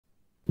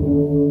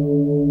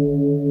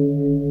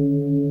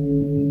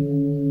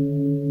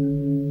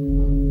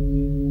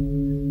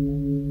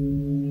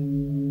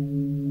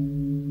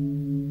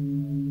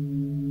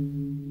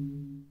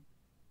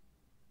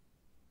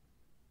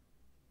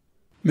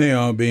May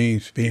all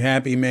beings be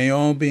happy. May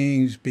all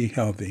beings be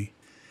healthy.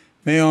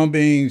 May all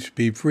beings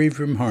be free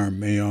from harm.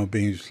 May all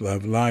beings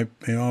love life.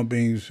 May all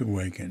beings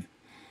awaken.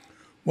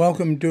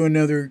 Welcome to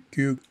another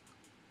Cuke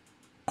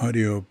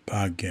Audio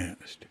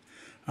podcast.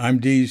 I'm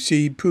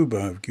D.C.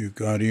 Puba of Cuke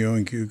Audio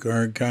and Cuke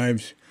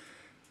Archives,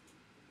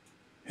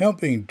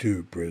 helping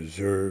to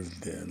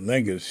preserve the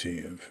legacy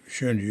of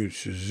Shunryu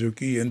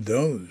Suzuki and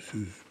those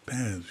whose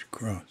paths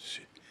cross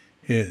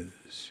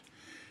his,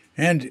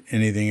 and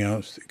anything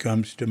else that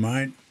comes to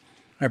mind.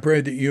 I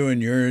pray that you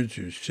and yours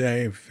are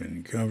safe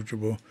and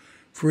comfortable,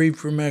 free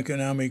from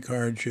economic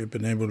hardship,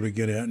 and able to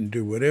get out and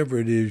do whatever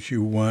it is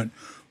you want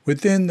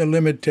within the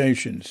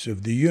limitations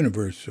of the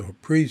universal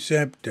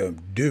precept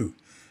of do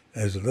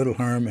as little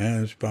harm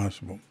as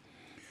possible.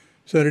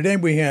 So today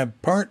we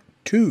have part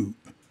 2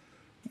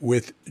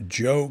 with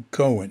Joe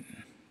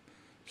Cohen.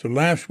 So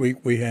last week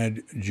we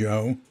had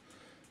Joe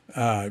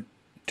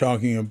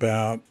talking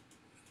about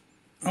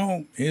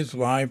his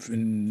life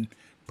and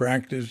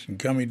practice and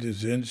coming to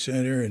Zen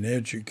Center and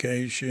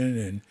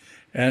education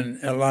and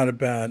a lot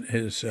about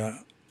his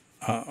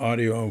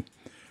audio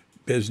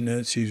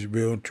business. He's a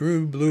real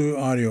true blue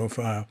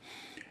audiophile.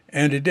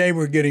 And today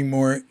we're getting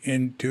more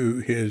into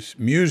his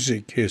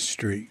music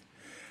history.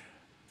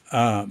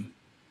 I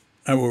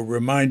will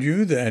remind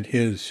you that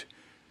his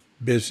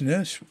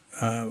business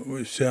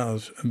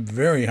sells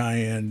very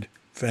high-end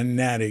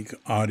Fanatic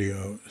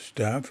audio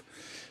stuff,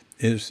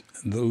 is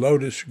the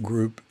Lotus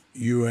Group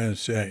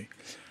USA.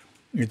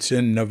 It's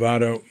in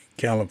Nevada,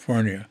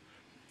 California.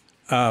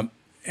 So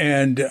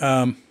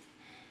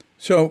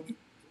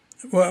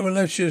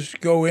let's just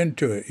go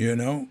into it,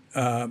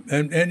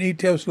 and he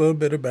tells a little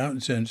bit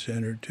about Zen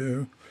Center,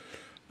 too.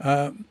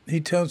 He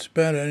tells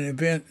about an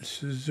event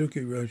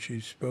Suzuki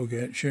Roshi spoke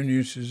at,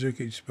 Shunryu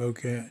Suzuki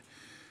spoke at,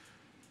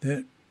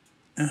 that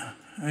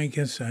I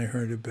guess I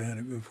heard about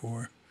it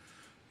before.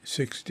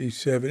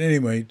 67.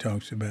 Anyway, he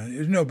talks about it.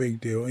 It's no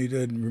big deal. He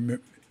doesn't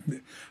remember.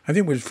 I think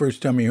it was the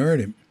first time he heard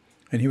him,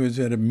 and he was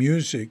at a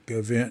music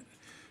event,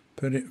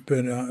 but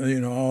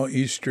all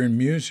Eastern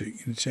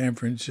music in San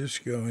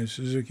Francisco, and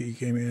Suzuki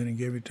came in and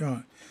gave a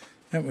talk.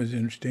 That was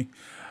interesting.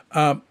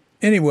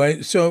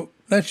 Anyway, so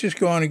let's just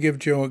go on and give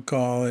Joe a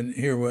call and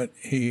hear what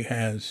he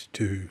has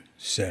to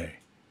say.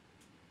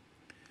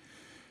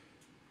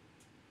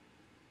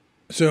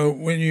 So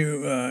when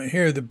you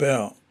hear the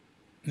bell,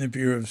 if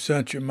you're of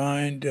such a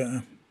mind,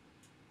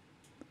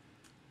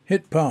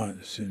 hit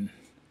pause and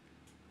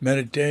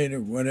meditate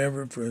or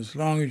whatever for as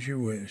long as you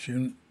wish.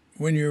 And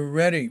when you're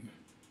ready,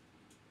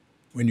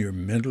 when you're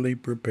mentally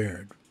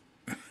prepared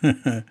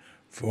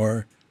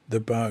for the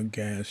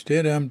podcast,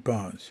 hit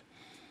unpause.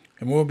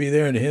 And we'll be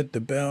there to hit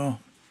the bell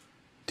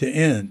to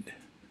end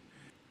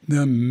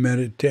the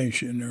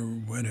meditation or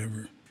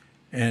whatever,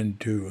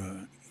 and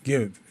to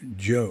give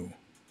Joe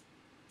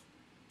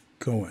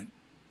Cohen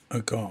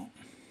a call.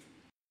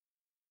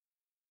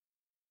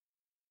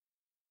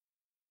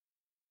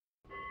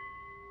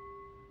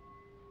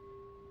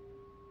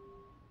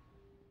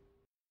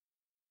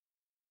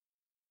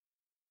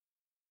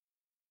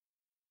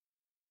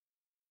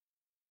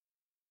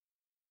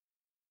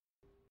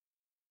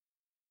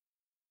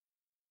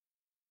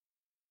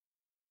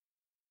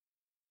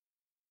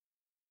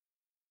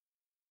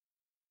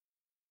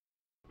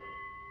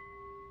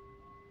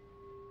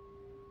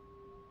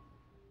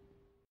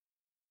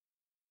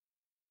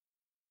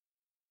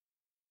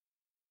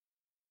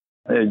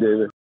 Hey,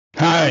 David.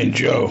 Hi,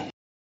 Joe.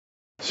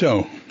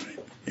 So,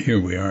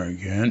 here we are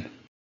again.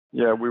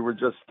 Yeah, we were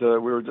just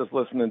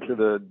listening to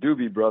the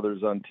Doobie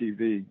Brothers on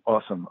TV.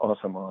 Awesome.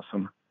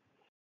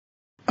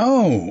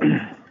 Oh,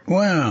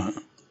 wow.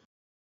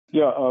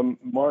 Yeah,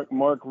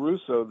 Mark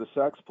Russo, the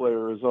sax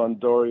player, is on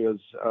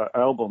Doria's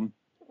album,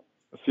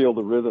 Feel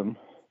the Rhythm.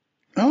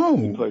 Oh.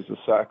 He plays the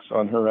sax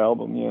on her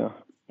album, yeah.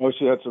 Oh,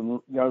 she had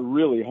some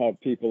really hot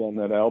people on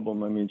that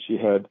album. I mean, she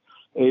had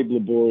Abe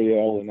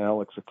Laboriel and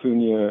Alex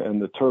Acuna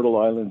and the Turtle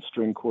Island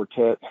String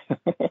Quartet.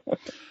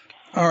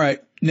 All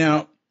right.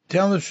 Now,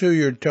 tell us who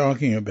you're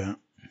talking about.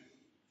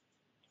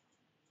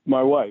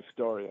 My wife,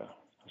 Doria.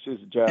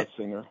 She's a jazz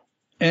singer.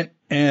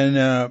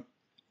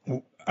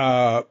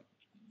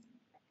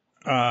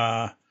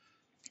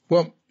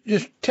 Well,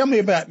 just tell me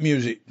about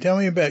music. Tell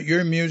me about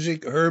your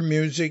music, her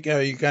music, how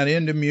you got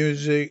into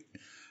music.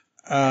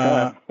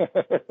 I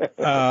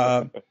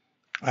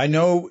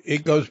know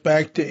it goes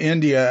back to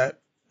India.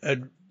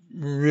 I'd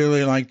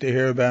really like to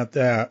hear about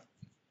that.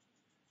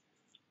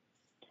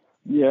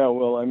 Yeah,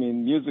 well, I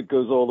mean, music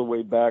goes all the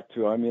way back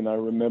to, I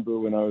remember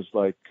when I was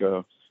like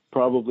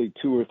probably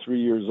 2 or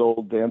 3 years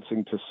old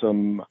dancing to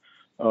some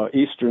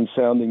Eastern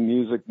sounding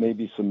music,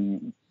 maybe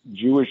some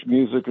Jewish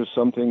music or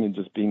something, and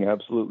just being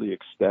absolutely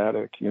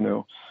ecstatic,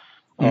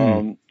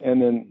 And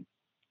then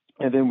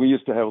And then we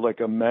used to have like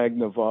a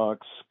Magnavox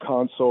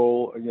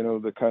console,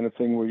 the kind of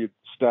thing where you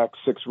stack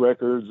 6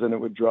 records and it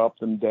would drop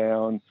them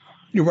down.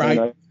 You're right.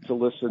 And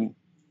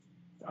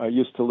I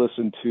used to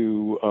listen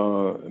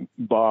to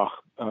Bach.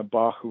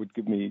 Bach would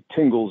give me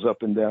tingles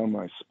up and down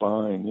my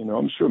spine.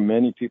 I'm sure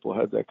many people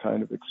had that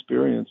kind of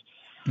experience.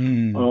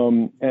 And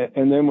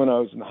then when I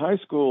was in high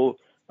school,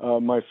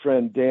 my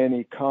friend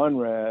Danny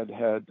Conrad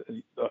had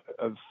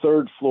a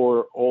 3rd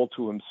floor all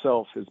to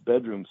himself, his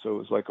bedroom. So it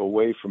was like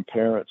away from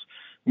parents.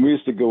 And we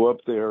used to go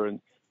up there and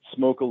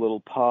smoke a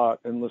little pot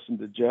and listen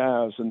to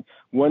jazz. And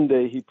one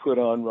day he put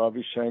on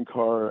Ravi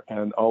Shankar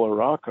and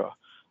Alaraka.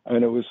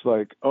 And it was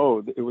like,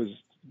 it was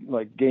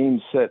like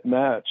game, set,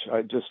 match.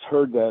 I just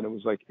heard that. It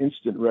was like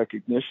instant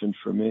recognition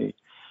for me.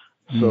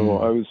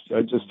 So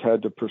I just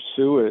had to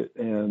pursue it.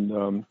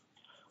 And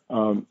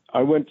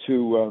I went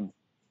to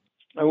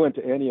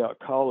Antioch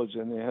College,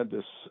 and they had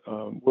this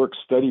work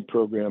study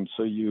program.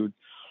 So you'd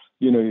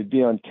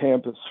be on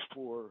campus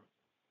for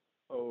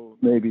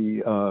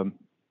maybe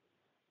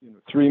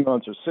 3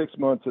 months or 6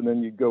 months, and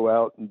then you'd go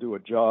out and do a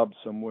job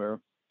somewhere.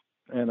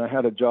 And I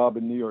had a job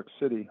in New York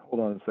City.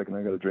 Hold on a second,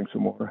 I got to drink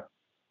some water.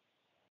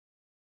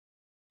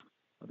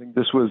 I think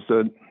this was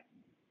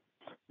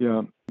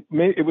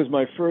it was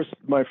my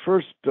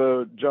first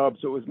job.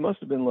 So it must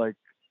have been like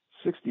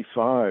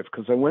 65,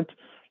 because I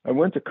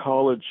went to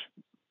college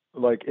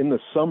like in the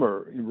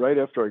summer, right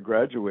after I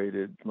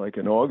graduated, like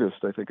in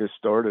August. I think I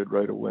started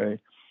right away.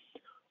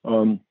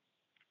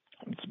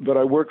 But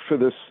I worked for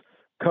this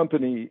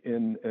company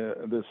in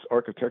this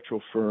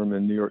architectural firm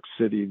in New York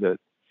City that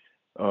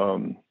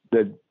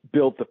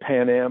built the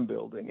Pan Am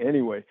building.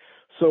 Anyway,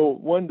 so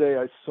one day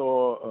I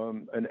saw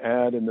an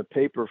ad in the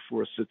paper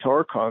for a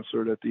sitar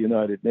concert at the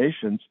United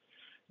Nations,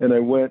 and I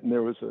went, and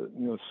there was a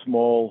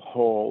small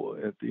hall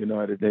at the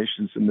United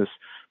Nations, and this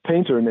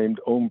painter named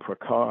Om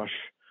Prakash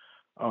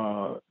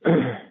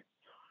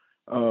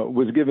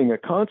was giving a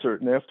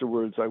concert. And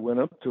afterwards, I went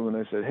up to him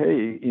and I said,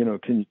 "Hey,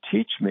 can you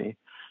teach me?"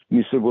 And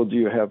he said, "Well, do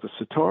you have a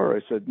sitar?"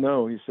 I said,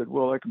 "No." He said,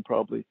 "Well, I can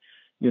probably,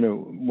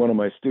 one of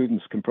my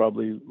students can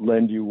probably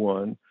lend you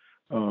one."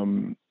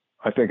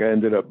 I think I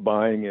ended up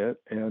buying it,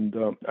 and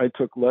I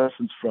took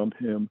lessons from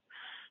him.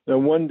 Now,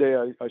 one day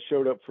I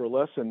showed up for a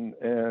lesson,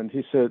 and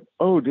he said,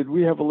 "Oh, did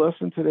we have a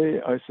lesson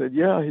today?" I said,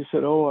 "Yeah." He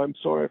said, "Oh, I'm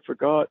sorry, I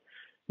forgot."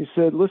 He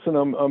said, "Listen,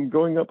 I'm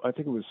going up, I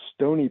think it was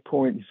Stony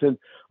Point." He said,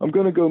 "I'm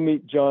going to go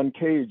meet John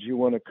Cage. You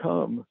want to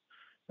come?"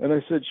 And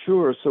I said,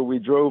 "Sure." So we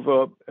drove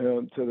up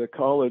to the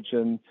college,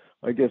 and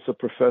I guess a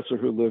professor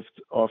who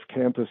lived off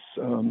campus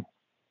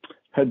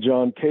had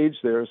John Cage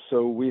there.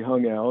 So we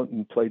hung out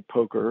and played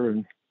poker,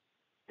 and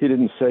he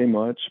didn't say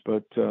much,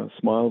 but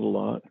smiled a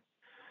lot.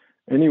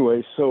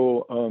 Anyway,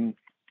 so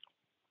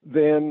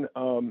then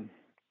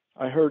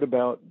I heard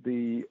about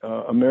the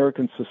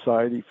American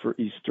Society for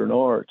Eastern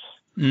Arts.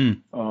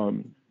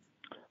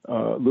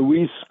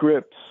 Louise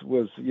Scripps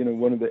was,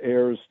 one of the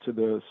heirs to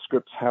the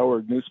Scripps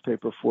Howard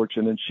newspaper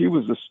fortune, and she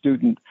was a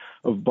student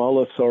of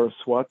Bala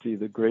Saraswati,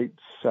 the great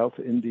South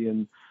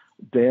Indian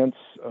dance,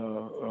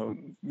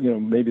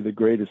 maybe the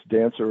greatest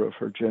dancer of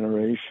her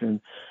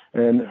generation.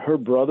 And her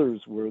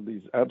brothers were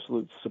these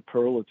absolute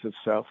superlative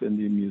South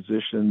Indian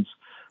musicians,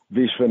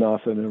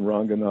 Vishwanathan and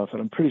Ranganathan.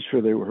 I'm pretty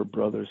sure they were her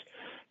brothers.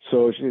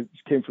 So she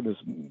came from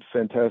this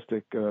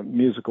fantastic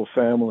musical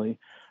family.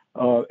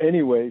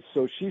 Anyway,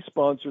 so she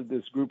sponsored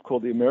this group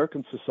called the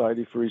American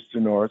Society for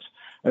Eastern Arts,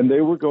 and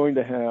they were going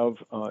to have,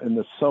 in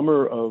the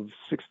summer of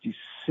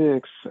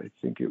 '66, I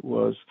think it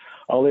was,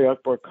 Ali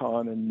Akbar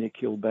Khan and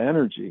Nikhil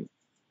Banerjee.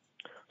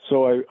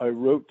 So I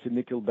wrote to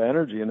Nikhil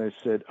Banerjee and I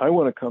said, "I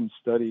want to come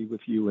study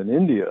with you in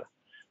India."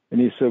 And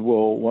he said,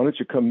 "Well, why don't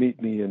you come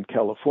meet me in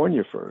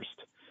California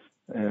first?"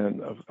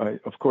 And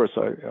of course,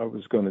 I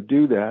was going to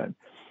do that.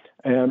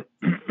 And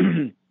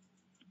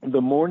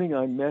the morning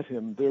I met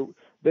him,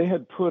 they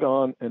had put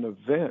on an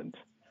event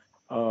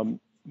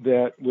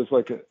that was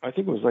I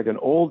think it was like an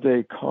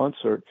all-day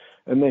concert,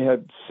 and they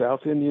had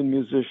South Indian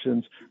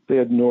musicians, they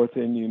had North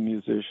Indian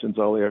musicians,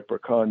 Ali Akbar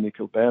Khan,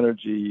 Nikhil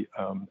Banerjee,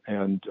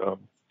 and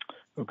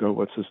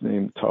what's his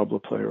name?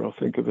 Tabla player, I'll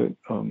think of it.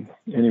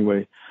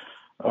 Anyway,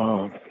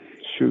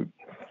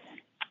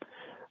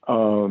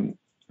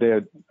 they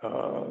had,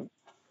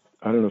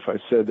 I don't know if I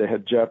said, they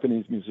had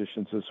Japanese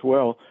musicians as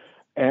well.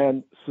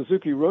 And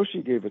Suzuki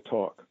Roshi gave a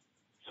talk.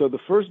 So the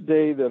first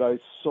day that I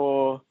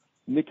saw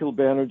Nikhil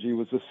Banerjee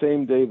was the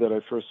same day that I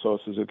first saw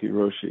Suzuki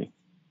Roshi.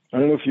 I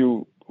don't know if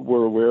you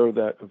were aware of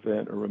that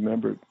event or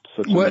remembered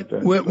such an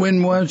event.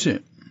 When was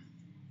it?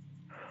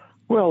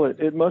 Well,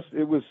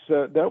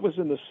 that was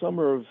in the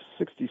summer of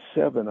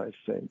 '67, I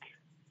think.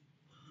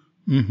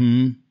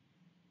 Mm-hmm.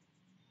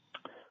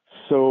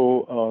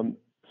 So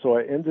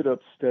I ended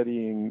up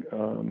studying.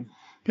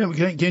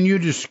 Can you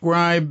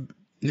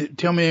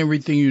tell me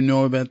everything you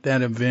know about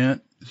that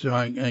event so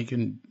I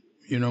can,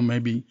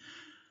 maybe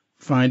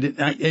find it.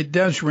 It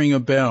does ring a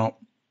bell.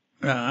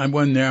 I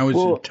wasn't there. I was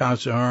at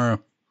Tassajara.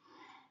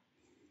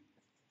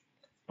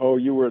 Oh,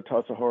 you were at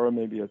Tassajara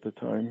maybe at the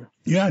time?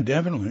 Yeah,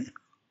 definitely.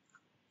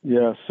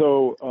 Yeah.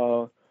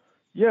 So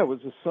Yeah, it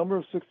was the summer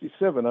of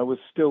 '67. I was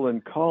still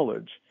in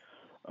college.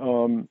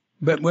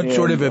 But what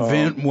sort of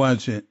event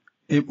was it?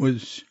 It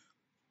was,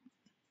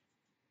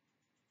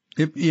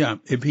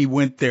 if he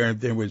went there,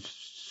 there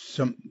was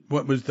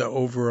what was the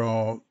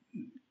overall,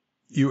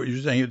 you're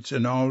saying it's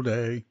an all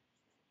day?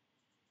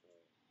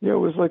 Yeah, it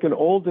was like an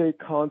all-day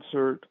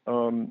concert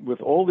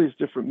with all these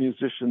different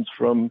musicians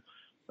from,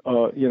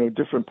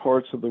 different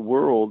parts of the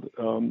world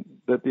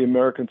that the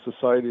American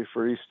Society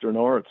for Eastern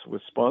Arts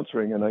was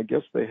sponsoring. And I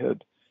guess they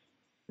had,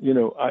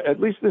 at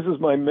least this is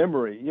my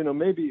memory,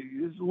 maybe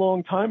it's a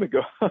long time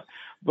ago,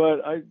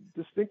 but I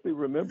distinctly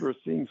remember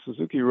seeing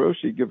Suzuki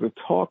Roshi give a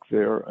talk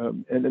there.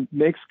 And it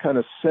makes kind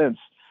of sense.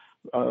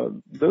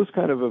 Those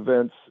kind of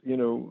events,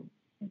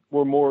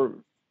 were more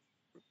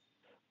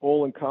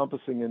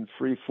all-encompassing and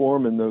free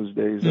form in those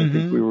days. I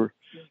think we were,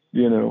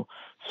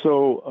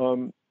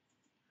 so.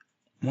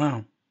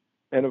 Wow.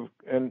 And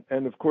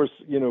of course,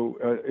 it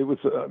was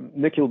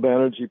Nikhil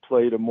Banerjee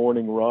played a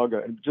morning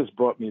raga, and it just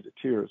brought me to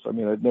tears. I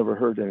mean, I'd never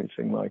heard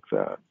anything like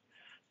that.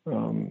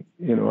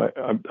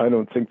 I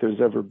don't think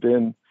there's ever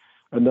been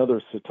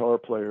another sitar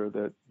player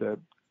that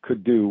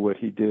could do what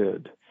he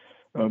did,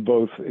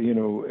 both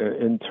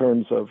in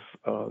terms of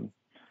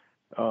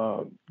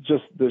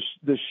just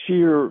the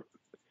sheer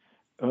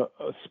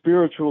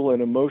spiritual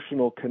and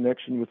emotional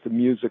connection with the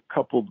music,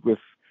 coupled with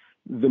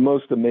the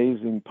most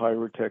amazing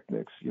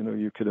pyrotechnics,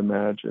 you could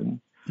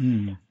imagine.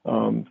 They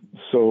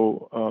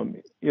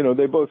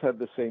both had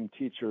the same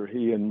teacher,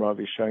 he and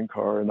Ravi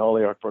Shankar, and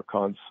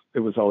it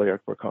was Ali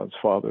Akbar Khan's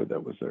father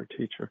that was their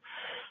teacher.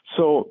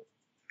 So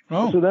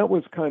that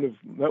was kind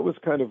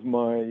of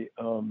my,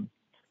 I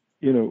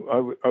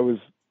was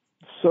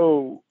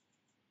so,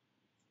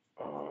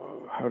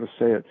 how to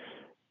say it?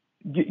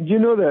 You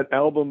know that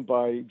album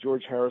by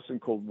George Harrison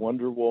called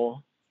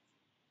Wonderwall?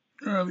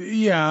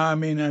 Yeah, I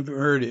mean, I've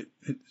heard it.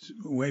 It's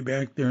way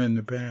back there in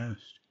the past.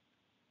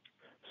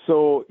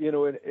 So,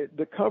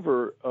 the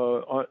cover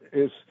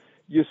is,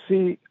 you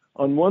see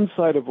on one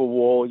side of a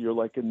wall, you're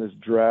like in this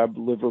drab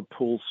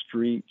Liverpool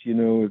street,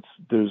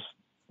 there's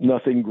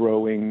nothing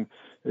growing.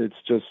 It's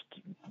just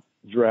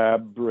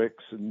drab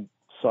bricks and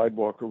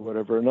sidewalk or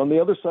whatever. And on the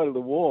other side of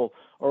the wall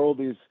are all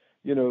these,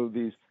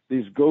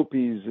 these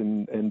gopis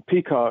and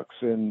peacocks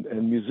and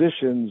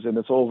musicians, and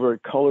it's all very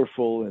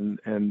colorful and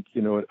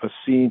a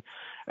scene.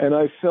 And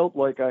I felt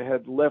like I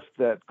had left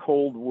that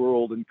cold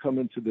world and come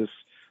into this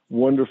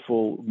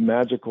wonderful,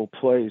 magical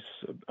place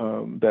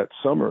that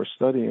summer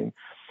studying.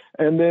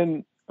 And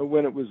then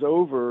when it was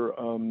over,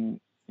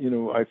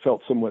 I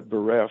felt somewhat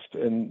bereft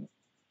and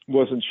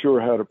wasn't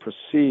sure how to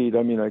proceed.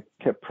 I mean, I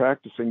kept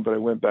practicing, but I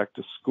went back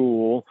to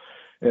school,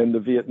 and the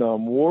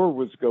Vietnam War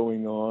was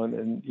going on.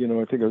 And,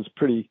 I think I was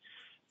pretty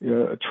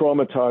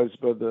traumatized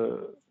by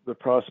the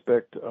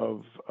prospect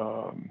of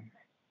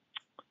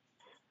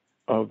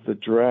the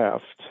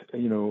draft,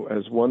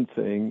 as one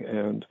thing,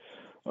 and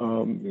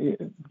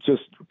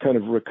just kind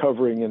of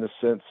recovering in a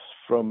sense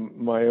from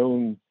my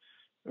own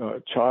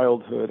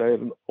childhood. I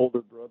had an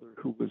older brother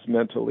who was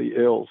mentally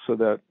ill, so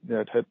that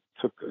had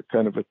took a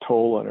kind of a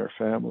toll on our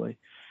family.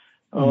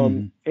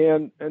 And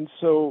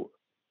so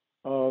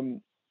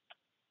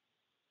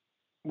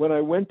when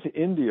I went to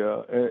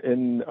India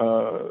and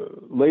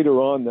later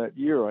on that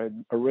year, I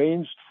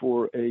arranged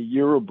for a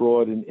year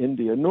abroad in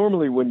India.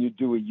 Normally when you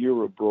do a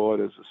year abroad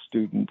as a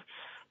student,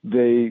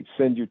 they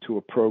send you to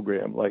a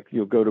program, like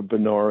you'll go to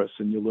Benares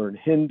and you'll learn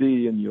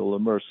Hindi and you'll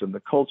immerse in the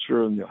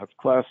culture and you'll have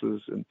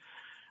classes.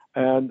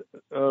 And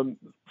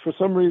for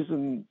some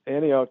reason,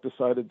 Antioch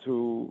decided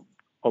to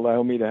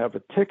allow me to have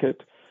a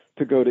ticket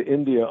to go to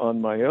India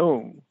on my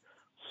own.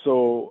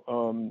 So,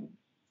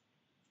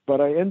 but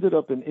I ended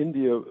up in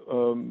India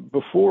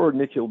before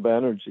Nikhil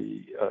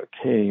Banerjee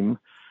came.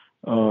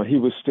 He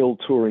was still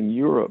touring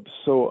Europe,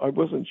 so I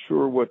wasn't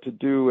sure what to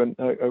do. And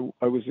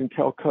I was in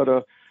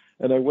Calcutta,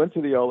 and I went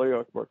to the Ali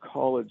Akbar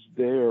College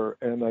there,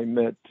 and I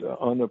met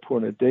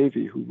Annapurna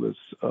Devi, who was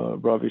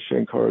Ravi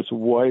Shankar's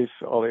wife,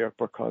 Ali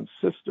Akbar Khan's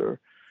sister.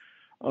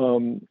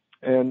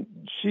 And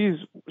she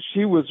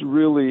was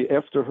really,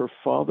 after her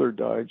father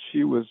died,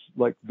 she was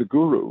like the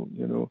guru,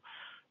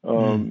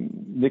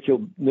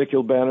 Nikhil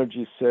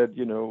Banerjee said,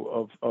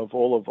 of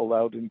all of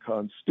Alauddin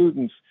Khan's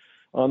students,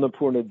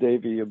 Annapurna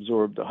Devi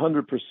absorbed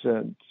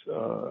 100%,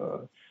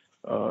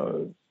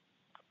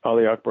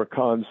 Ali Akbar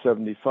Khan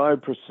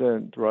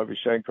 75%, Ravi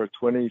Shankar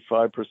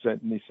 25%,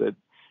 and he said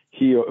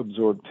he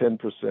absorbed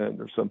 10%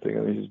 or something.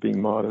 I mean, he's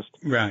being modest.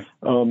 Right.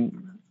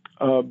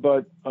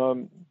 But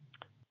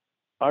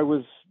I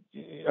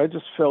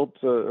just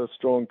felt a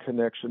strong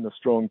connection, a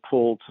strong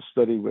pull to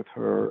study with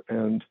her,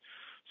 and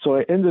so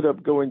I ended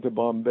up going to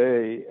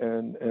Bombay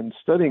and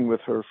studying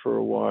with her for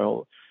a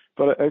while.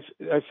 But I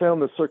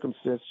found the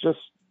circumstance just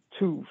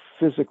too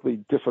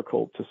physically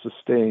difficult to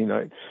sustain.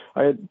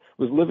 I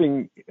was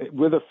living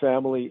with a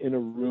family in a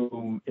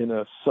room in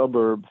a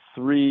suburb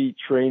 3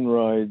 train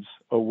rides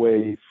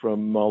away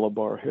from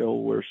Malabar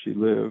Hill, where she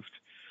lived.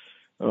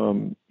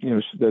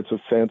 That's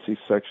a fancy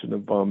section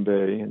of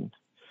Bombay, and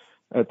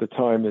at the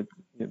time it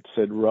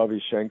said Ravi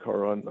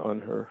Shankar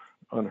on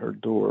on her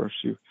door.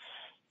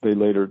 They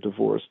later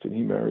divorced, and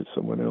he married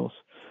someone else.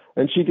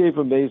 And she gave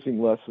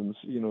amazing lessons.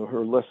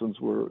 Her lessons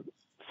were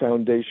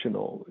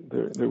foundational.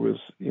 There was,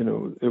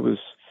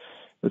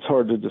 it's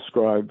hard to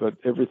describe, but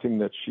everything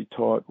that she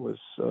taught would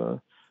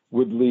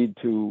lead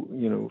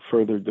to,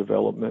 further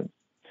development.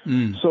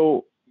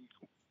 So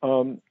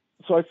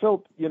I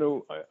felt,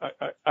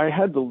 I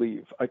had to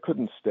leave. I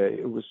couldn't stay.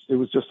 It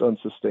was just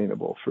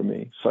unsustainable for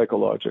me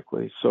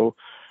psychologically. So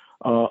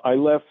I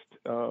left,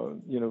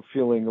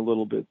 feeling a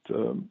little bit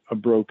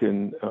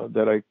broken,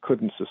 that I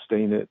couldn't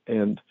sustain it.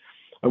 And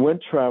I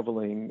went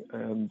traveling,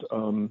 and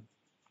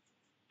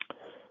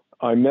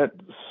I met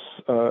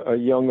a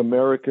young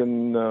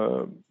American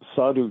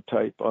sadhu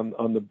type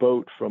on the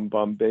boat from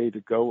Bombay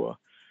to Goa.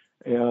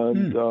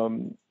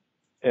 And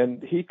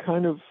he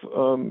kind of,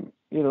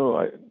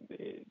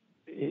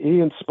 he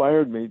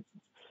inspired me.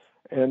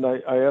 And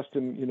I asked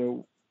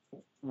him,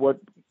 what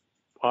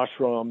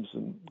ashrams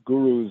and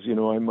gurus,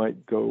 I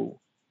might go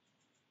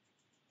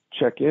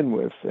check in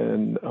with.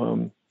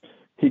 And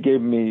he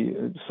gave me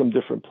some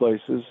different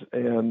places.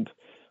 And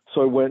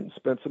so I went and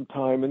spent some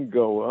time in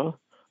Goa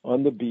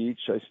on the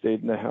beach. I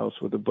stayed in a house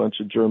with a bunch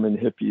of German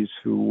hippies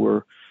who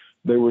were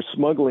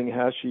smuggling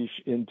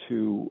hashish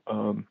into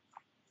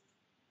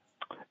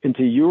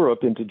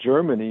Europe, into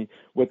Germany.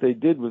 What they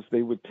did was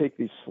they would take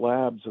these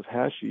slabs of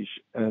hashish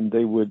and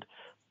they would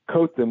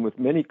coat them with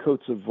many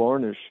coats of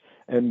varnish.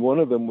 And one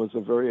of them was a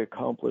very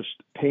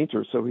accomplished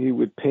painter, so he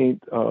would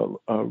paint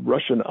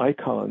Russian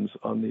icons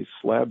on these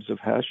slabs of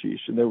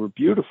hashish, and they were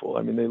beautiful.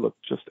 I mean, they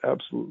looked just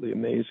absolutely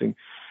amazing.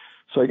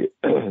 So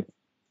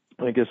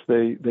I guess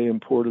they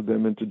imported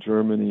them into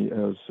Germany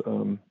as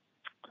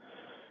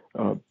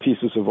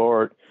pieces of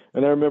art.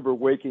 And I remember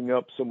waking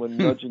up, someone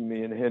nudging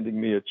me and handing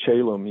me a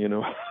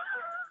chelum,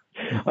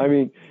 I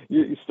mean,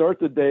 you start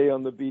the day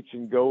on the beach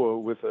in Goa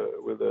with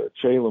a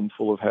chelum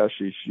full of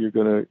hashish. You're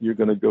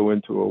gonna go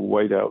into a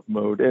whiteout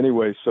mode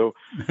anyway. So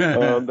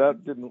that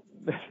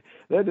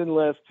didn't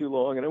last too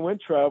long. And I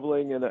went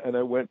traveling, and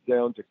I went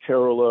down to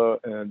Kerala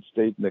and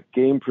stayed in a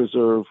game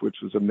preserve,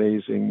 which was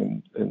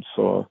amazing, and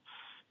saw,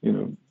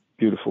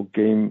 beautiful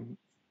game,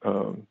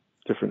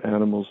 different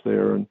animals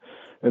there, and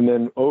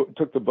then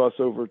took the bus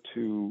over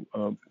to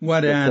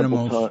what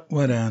animals?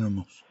 What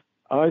animals?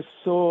 I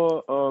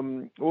saw,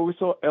 we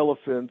saw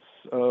elephants.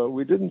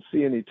 We didn't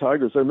see any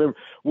tigers. I remember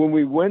when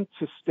we went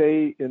to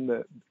stay in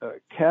the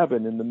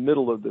cabin in the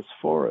middle of this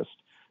forest,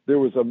 there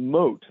was a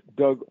moat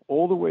dug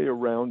all the way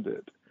around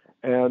it.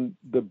 And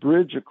the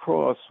bridge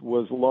across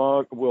was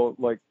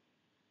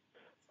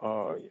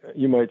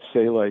you might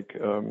say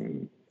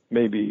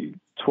maybe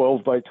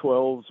 12 by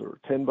 12s or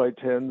 10 by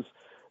 10s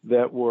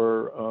that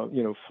were,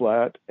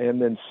 flat and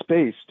then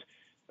spaced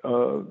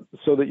so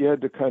that you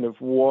had to kind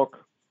of walk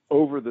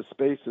over the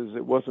spaces.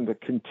 It wasn't a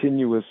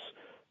continuous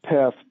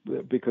path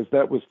because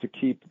that was to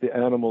keep the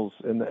animals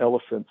and the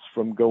elephants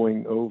from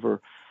going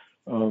over.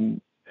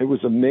 It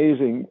was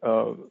amazing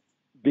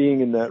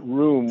being in that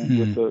room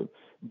with the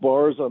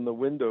bars on the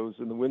windows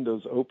and the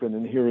windows open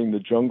and hearing the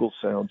jungle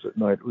sounds at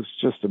night. It was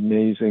just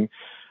amazing.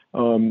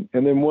 And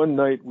then one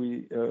night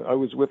I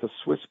was with a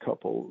Swiss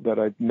couple that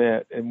I'd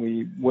met, and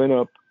we went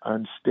up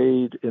and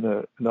stayed in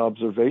an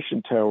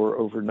observation tower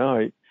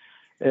overnight.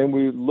 And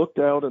we looked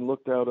out and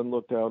looked out and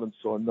looked out and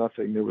saw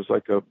nothing. There was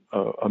like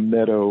a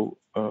meadow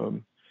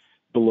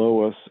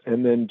below us.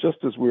 And then just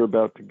as we were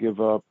about to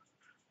give up,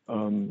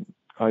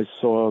 I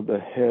saw the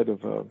head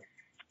of a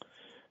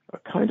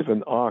kind of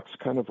an ox,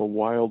 kind of a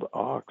wild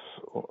ox,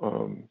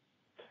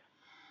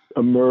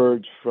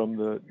 emerge from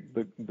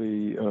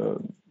the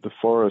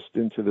forest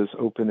into this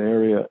open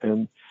area.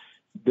 And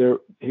there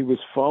he was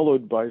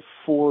followed by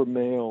 4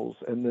 males,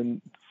 and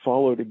then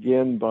followed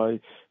again by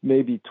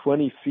maybe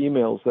 20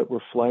 females that were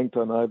flanked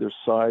on either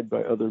side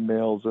by other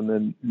males, and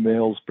then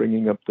males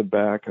bringing up the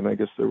back. And I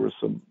guess there were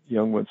some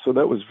young ones. So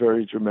that was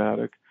very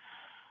dramatic.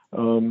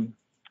 And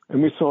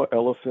we saw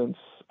elephants.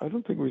 I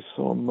don't think we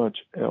saw much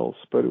else,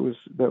 but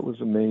that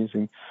was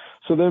amazing.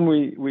 So then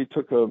we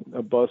took a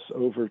bus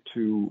over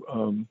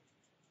to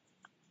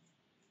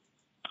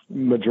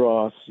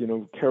Madras.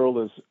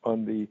 Kerala's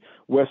on the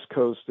west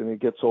coast, and it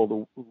gets all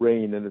the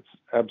rain, and it's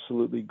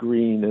absolutely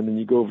green. And then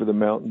you go over the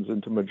mountains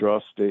into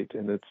Madras state,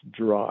 and it's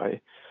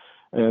dry.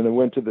 And I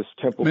went to this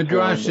temple.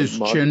 Madras is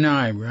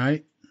Chennai,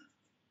 right?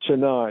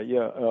 Chennai,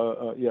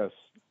 yeah, yes,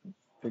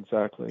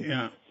 exactly.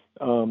 Yeah.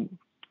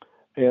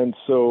 And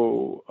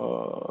so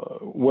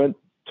went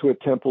to a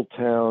temple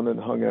town and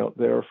hung out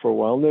there for a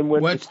while, and then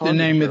went. What's the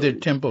name of the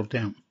temple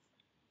town?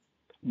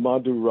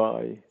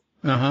 Madurai.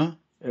 Uh-huh.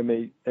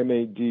 Madurai.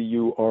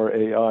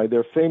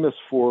 They're famous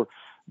for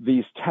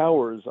these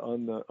towers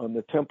on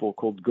the temple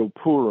called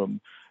Gopuram,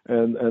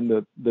 and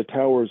the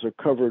towers are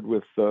covered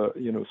with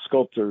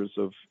sculptures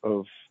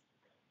of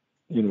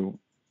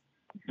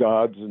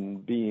gods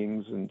and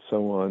beings and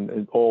so on,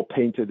 and all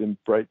painted in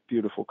bright,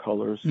 beautiful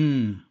colors.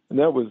 And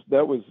that was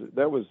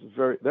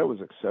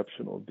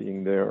exceptional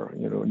being there.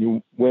 And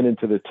you went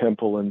into the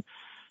temple, and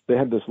they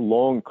had this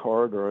long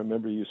corridor. I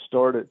remember you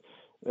started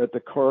at the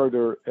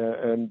corridor,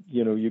 and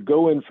you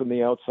go in from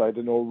the outside,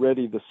 and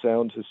already the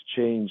sound has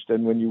changed.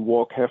 And when you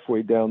walk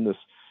halfway down this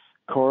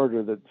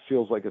corridor that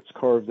feels like it's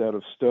carved out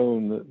of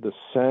stone, the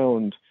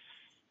sound,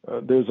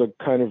 there's a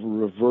kind of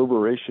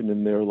reverberation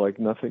in there like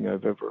nothing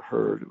I've ever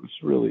heard. It was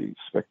really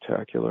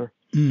spectacular.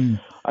 And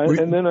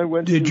then I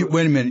went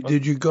wait a minute.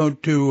 Did you go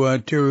to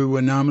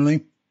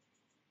Tiruvannamalai?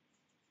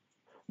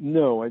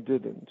 No, I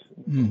didn't.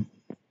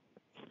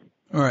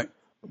 All right.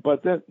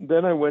 But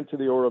then I went to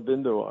the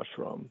Aurobindo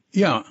ashram.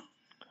 Yeah.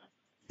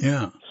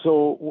 Yeah.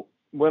 So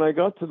when I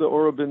got to the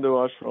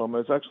Aurobindo ashram, I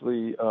was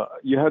actually,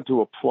 you had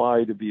to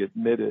apply to be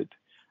admitted.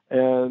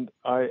 And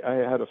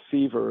I had a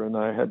fever, and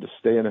I had to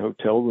stay in a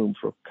hotel room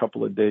for a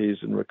couple of days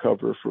and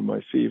recover from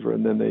my fever.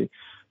 And then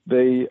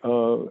they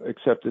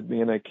accepted me,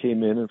 and I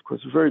came in. And of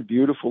course, it was very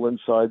beautiful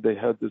inside. They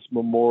had this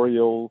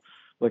memorial,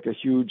 like a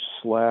huge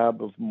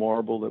slab of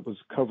marble that was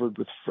covered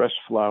with fresh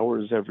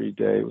flowers every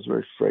day. It was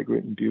very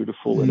fragrant and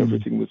beautiful, and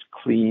everything was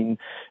clean.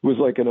 It was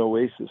like an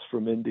oasis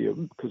from India,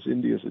 because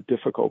India is a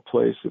difficult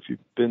place if you've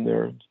been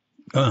there.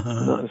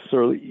 Not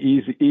necessarily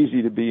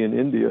easy to be in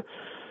India.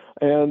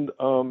 And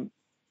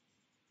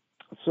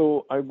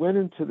so I went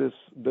into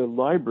the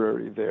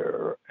library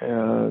there,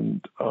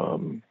 and I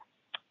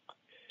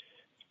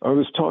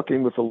was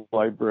talking with a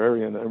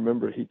librarian. I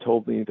remember he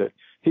told me that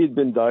he'd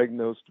been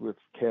diagnosed with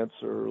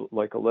cancer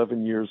like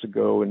 11 years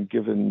ago and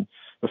given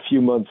a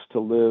few months to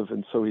live,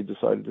 and so he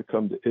decided to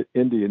come to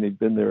India, and he'd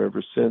been there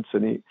ever since.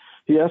 And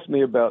he asked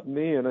me about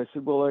me, and I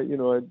said, well,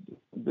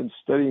 I'd been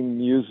studying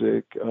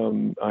music.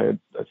 I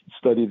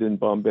studied in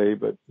Bombay,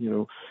 but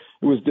it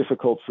was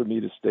difficult for me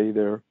to stay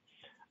there.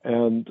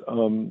 And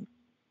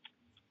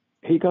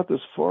he got this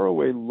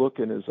faraway look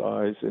in his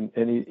eyes, and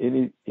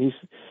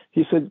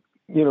he said,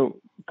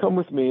 come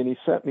with me. And he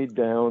sat me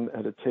down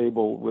at a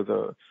table with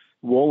a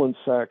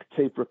Wollensack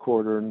tape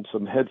recorder and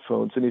some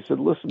headphones. And he said,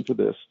 listen to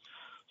this.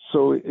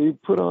 So he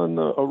put on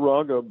a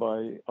raga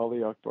by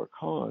Ali Akbar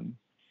Khan.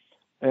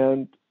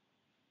 And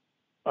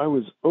I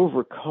was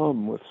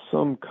overcome with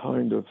some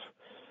kind of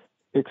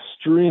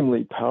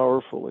extremely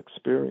powerful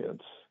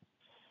experience.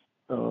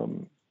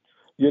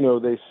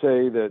 They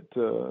say that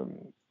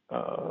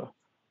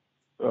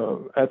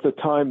at the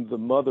time, the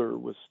mother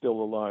was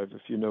still alive.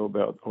 If you know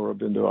about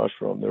Aurobindo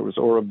Ashram, there was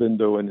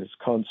Aurobindo and his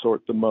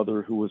consort, the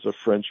mother, who was a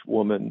French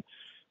woman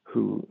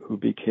who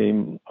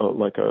became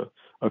like a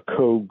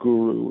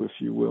co-guru, if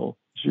you will.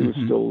 She was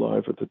still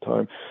alive at the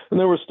time. And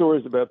there were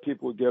stories about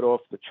people who get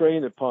off the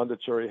train at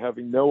Pondicherry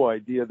having no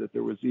idea that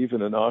there was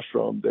even an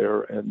ashram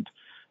there, and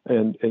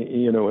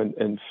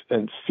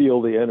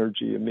feel the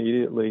energy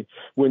immediately.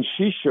 When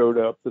she showed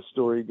up, the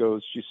story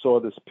goes, she saw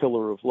this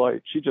pillar of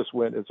light. She just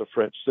went as a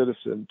French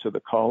citizen to the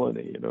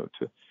colony,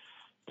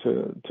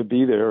 to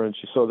be there, and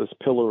she saw this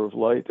pillar of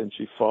light, and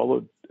she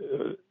followed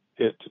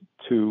it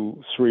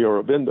to Sri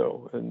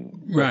Aurobindo, and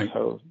that's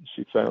how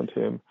she found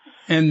him.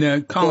 And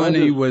the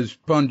colony was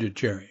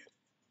Pondicherry.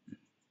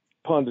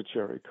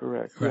 Pondicherry,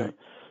 correct. Right.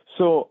 Yeah.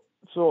 So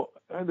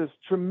I had this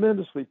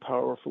tremendously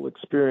powerful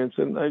experience,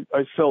 and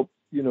I felt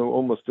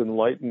almost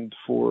enlightened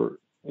for,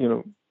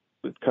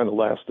 it kind of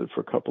lasted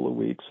for a couple of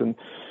weeks. And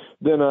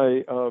then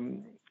I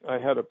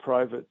had a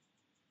private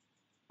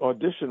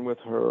audition with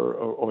her,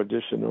 or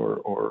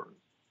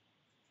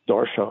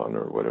darshan,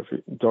 or whatever.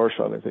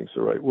 Darshan, I think is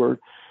the right word.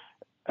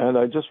 And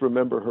I just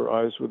remember her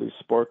eyes were these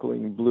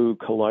sparkling blue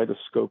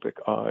kaleidoscopic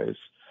eyes.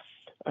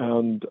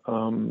 And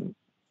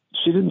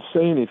she didn't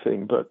say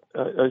anything, but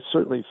I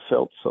certainly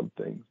felt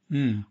something.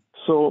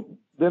 So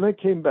then I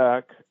came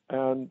back,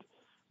 and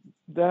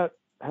that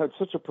had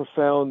such a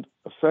profound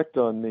effect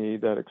on me,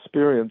 that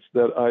experience,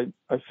 that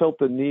I felt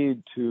the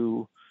need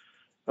to,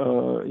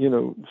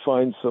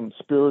 find some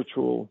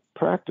spiritual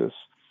practice,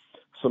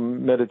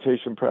 some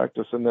meditation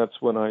practice. And that's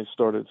when I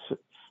started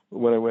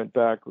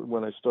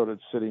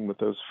sitting with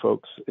those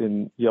folks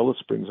in Yellow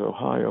Springs,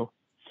 Ohio.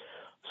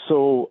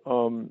 So,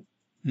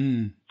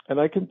 and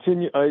I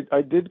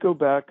did go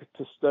back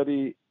to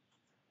study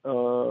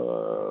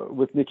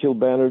with Nikhil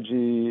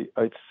Banerjee,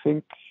 I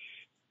think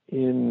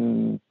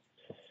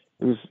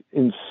it was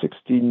in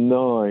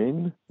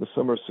 69, the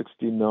summer of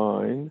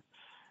 69.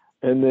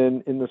 And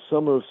then in the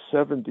summer of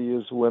 70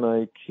 is when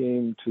I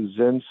came to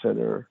Zen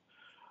Center.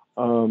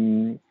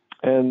 And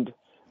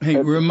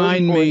hey,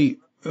 remind me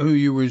who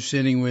you were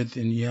sitting with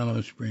in Yellow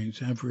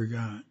Springs. I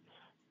forgot.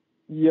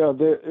 Yeah,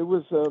 it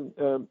was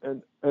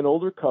an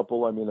older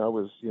couple. I mean, I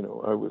was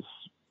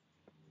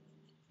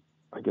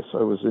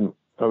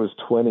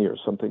 20 or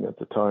something at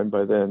the time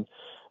by then.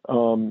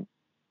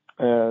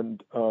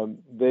 And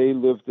they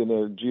lived in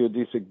a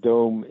geodesic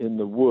dome in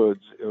the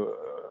woods.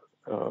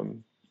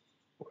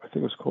 I think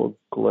it was called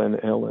Glen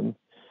Ellen,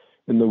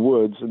 in the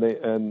woods.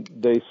 And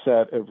they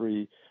sat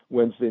every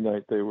Wednesday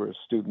night. They were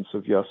students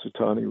of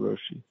Yasutani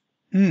Roshi.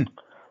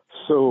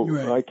 So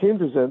I came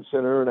to Zen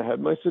Center, and I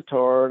had my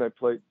sitar, and I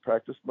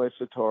practiced my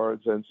sitar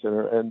at Zen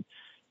Center. And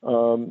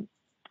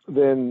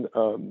then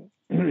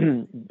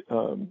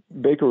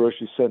Baker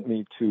Roshi sent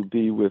me to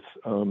be with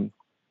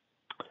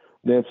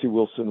Nancy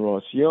Wilson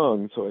Ross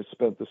Young. So I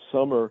spent the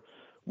summer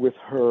with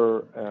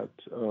her at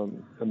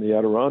in the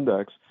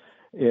Adirondacks,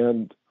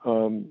 and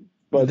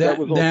but that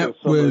was also that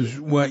summer. was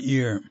what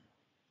year?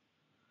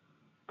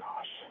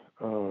 Gosh,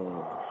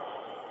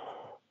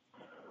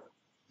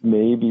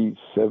 maybe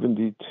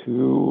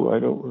 72. I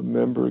don't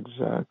remember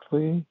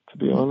exactly, to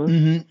be honest.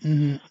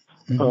 Mm-hmm,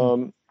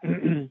 mm-hmm,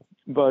 mm-hmm.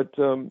 But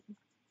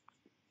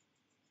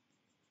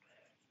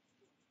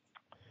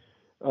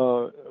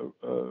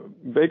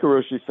Baker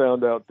Roshi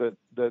found out that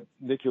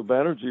Nikhil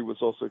Banerjee was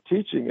also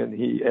teaching, and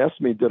he asked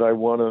me, did I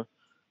want to,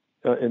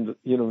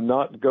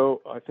 not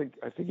go. I think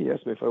he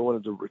asked me if I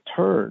wanted to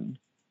return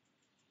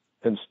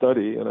and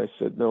study, and I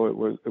said no. It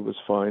was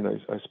fine.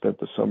 I spent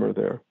the summer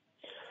there.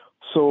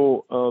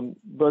 So,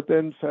 but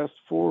then fast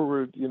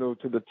forward, to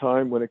the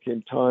time when it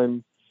came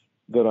time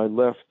that I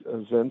left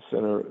Zen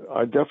Center,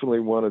 I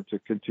definitely wanted to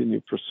continue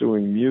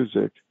pursuing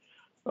music.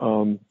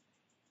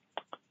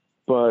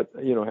 But,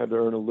 had to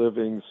earn a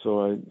living,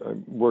 so I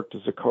worked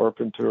as a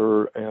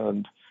carpenter,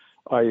 and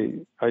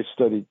I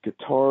studied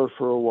guitar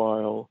for a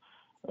while.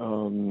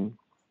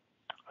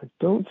 I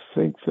don't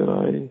think that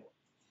I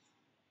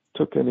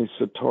took any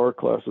sitar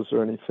classes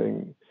or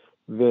anything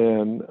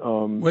then.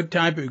 What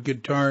type of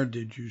guitar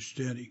did you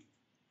study?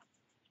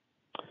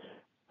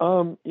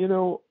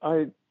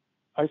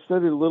 I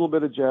studied a little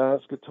bit of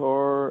jazz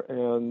guitar,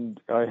 and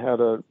I had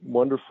a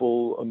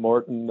wonderful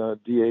Martin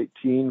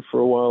D18 for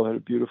a while. It had a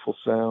beautiful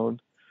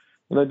sound,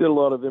 and I did a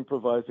lot of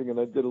improvising, and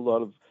I did a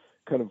lot of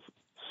kind of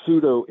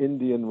pseudo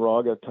Indian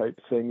raga type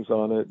things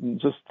on it,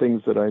 and just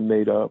things that I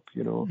made up,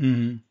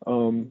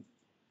 Mm-hmm.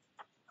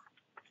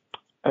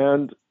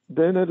 And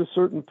then at a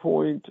certain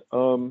point,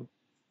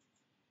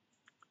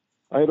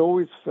 I had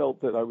always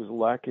felt that I was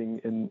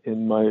lacking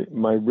in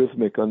my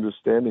rhythmic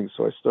understanding,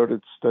 so I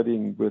started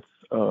studying with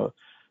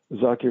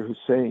Zakir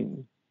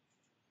Hussain.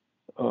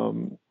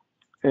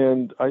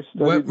 And I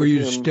studied What were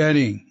you him.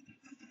 studying?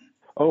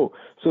 Oh,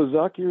 so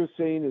Zakir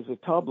Hussain is a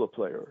tabla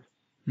player.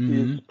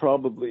 Mm-hmm. He's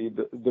probably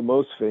the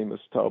most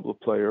famous tabla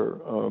player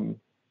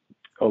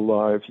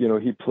alive.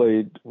 He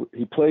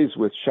plays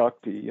with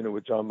Shakti,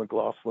 with John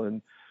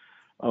McLaughlin.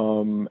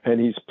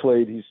 And he's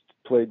played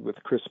with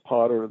Chris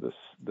Potter,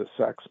 the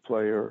sax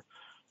player.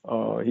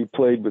 He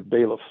played with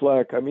Bela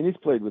Fleck. I mean, he's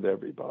played with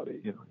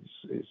everybody.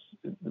 He's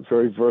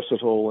very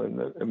versatile and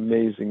an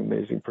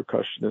amazing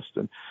percussionist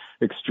and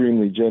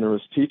extremely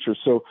generous teacher.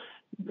 So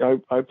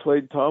I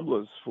played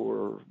tablas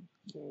for,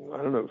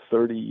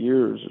 30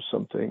 years or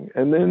something.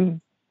 And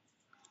then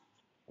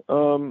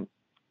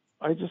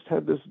I just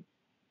had this,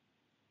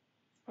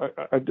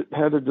 I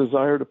had a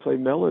desire to play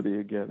melody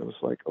again. It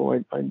was like,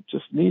 I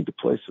just need to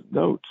play some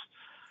notes.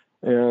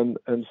 And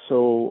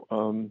so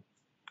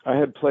I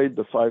had played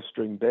the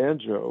 5-string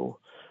banjo.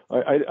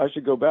 I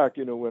should go back.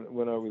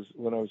 When I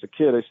was a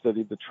kid, I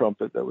studied the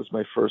trumpet. That was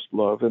my first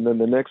love. And then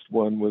the next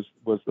one was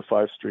the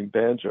 5-string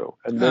banjo.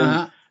 And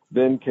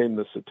then came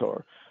the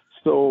sitar.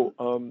 So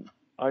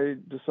I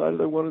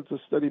decided I wanted to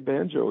study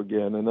banjo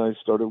again, and I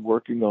started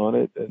working on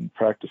it and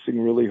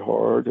practicing really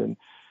hard and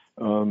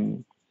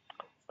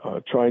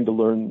trying to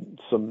learn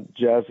some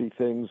jazzy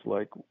things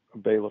like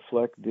Bela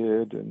Fleck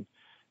did,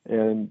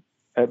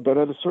 but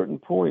at a certain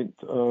point,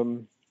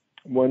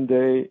 one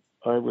day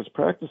I was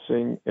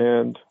practicing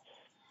and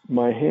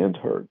my hand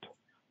hurt,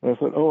 and I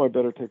thought, I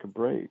better take a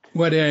break.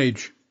 What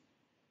age?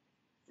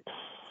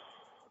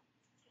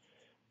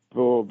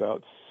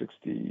 About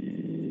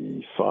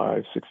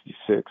 65,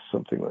 66,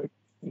 something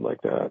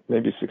like that,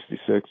 maybe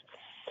 66.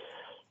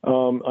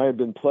 I had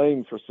been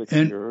playing for 6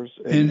 years.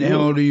 And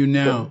how old are you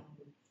now?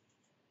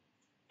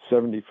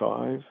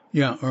 75.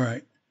 Yeah, all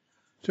right.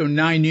 So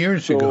 9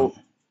 years ago.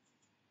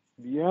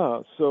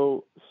 Yeah,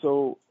 so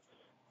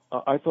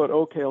I thought,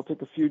 okay, I'll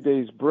take a few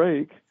days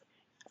break,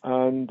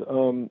 and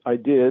I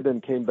did,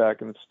 and came back,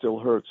 and it still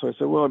hurt. So I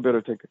said, I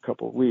better take a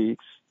couple of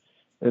weeks.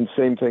 And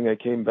same thing, I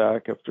came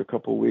back after a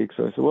couple of weeks.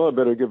 I said, I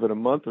better give it a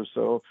month or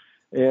so.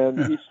 And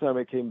each time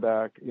I came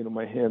back,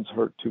 my hands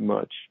hurt too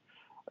much,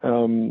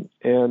 and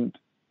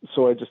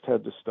so I just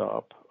had to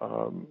stop.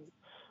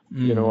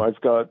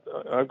 I've got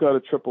a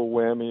triple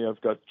whammy.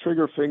 I've got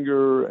trigger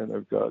finger, and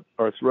I've got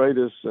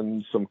arthritis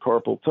and some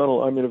carpal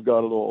tunnel. I mean, I've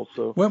got it all.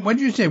 So what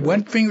did you say?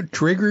 What finger?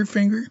 Trigger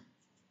finger?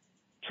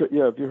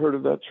 Yeah. Have you heard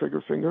of that,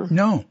 trigger finger?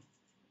 No.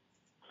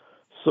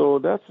 So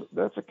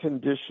that's a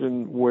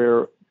condition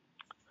where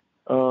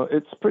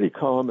it's pretty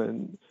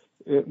common.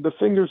 The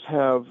fingers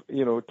have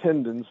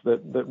tendons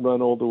that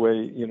run all the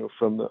way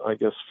from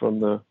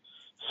the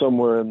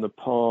somewhere in the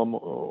palm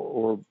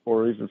or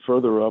even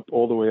further up,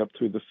 all the way up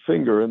through the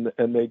finger,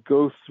 and they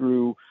go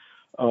through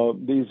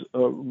these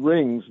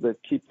rings that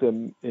keep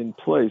them in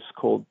place.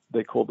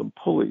 They call them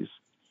pulleys.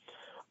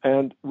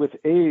 And with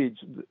age,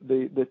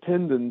 the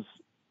tendons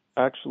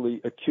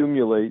actually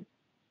accumulate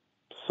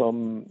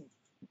some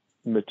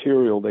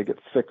material. They get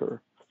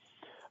thicker,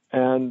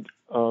 and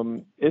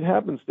it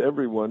happens to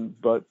everyone,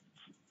 but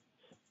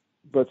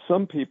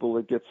some people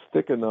it gets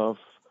thick enough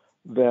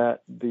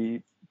that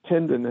the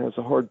tendon has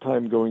a hard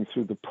time going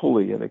through the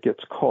pulley and it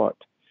gets caught.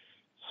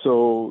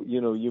 So,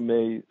 you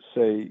may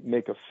say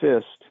make a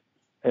fist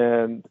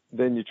and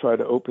then you try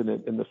to open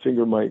it, and the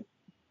finger might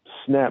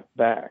snap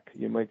back.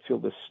 You might feel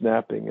the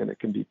snapping, and it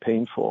can be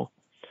painful.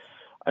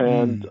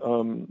 And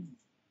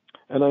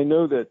and I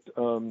know that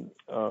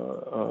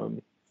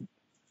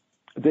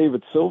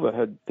David Silva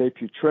had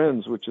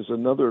Dupuytren's, which is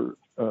another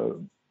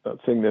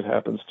thing that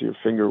happens to your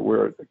finger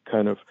where it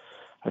kind of,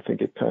 I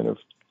think it kind of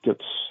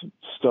gets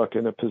stuck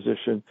in a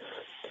position.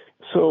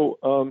 So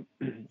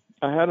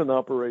I had an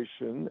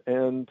operation,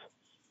 and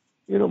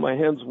my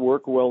hands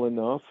work well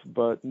enough,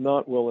 but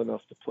not well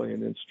enough to play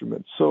an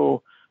instrument.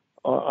 So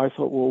I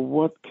thought, well,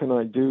 what can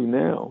I do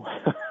now?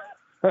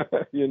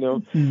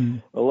 A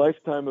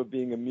lifetime of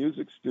being a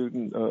music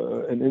student,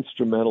 an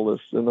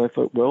instrumentalist. And I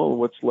thought, well,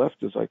 what's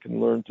left is I can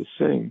learn to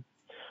sing.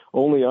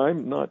 Only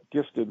I'm not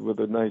gifted with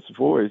a nice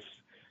voice.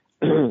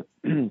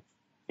 And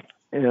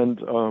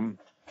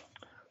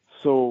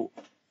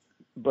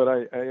but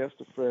I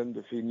asked a friend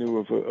if he knew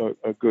of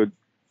a good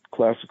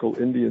classical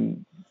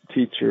Indian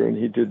teacher, and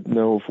he did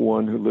know of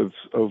one who lives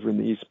over in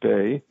the East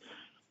Bay.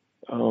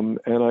 And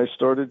I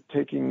started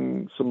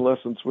taking some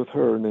lessons with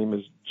her. Her name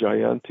is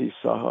Jayanti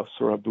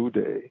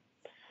Sahasrabuddhe.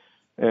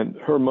 And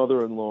her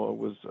mother-in-law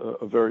was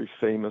a very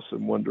famous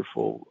and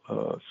wonderful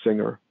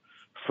singer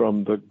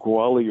from the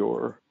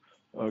Gwalior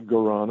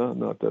Gharana.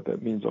 Not that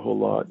that means a whole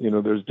lot.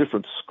 There's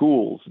different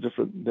schools,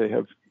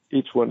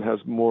 each one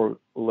has more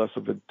or less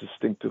of a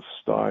distinctive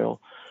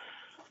style.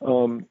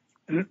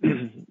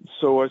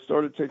 So I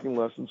started taking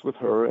lessons with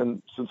her,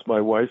 and since my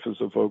wife is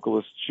a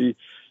vocalist, she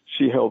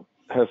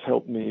has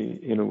helped me,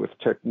 with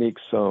technique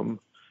some.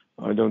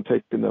 I don't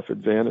take enough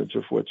advantage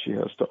of what she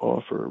has to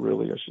offer,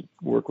 really. I should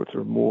work with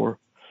her more.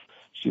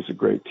 She's a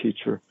great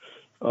teacher.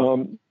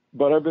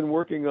 But I've been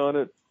working on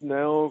it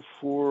now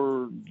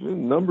for a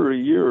number of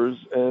years,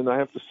 and I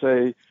have to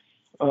say,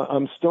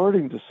 I'm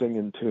starting to sing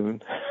in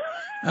tune.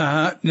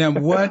 Now,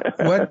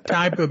 what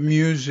type of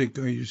music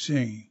are you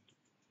singing?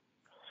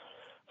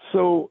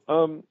 So,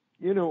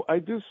 I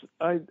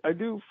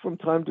do from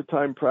time to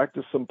time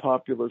practice some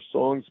popular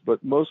songs,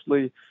 but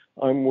mostly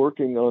I'm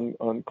working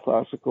on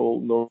classical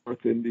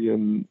North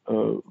Indian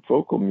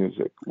vocal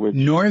music. Which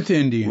North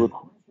Indian?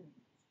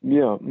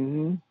 Yeah.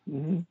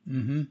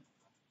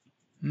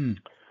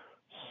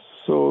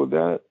 So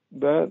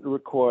that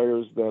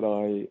requires that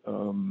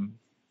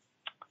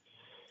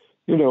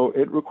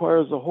it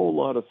requires a whole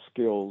lot of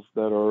skills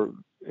that are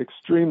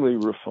extremely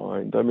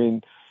refined. I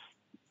mean,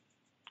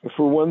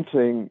 for one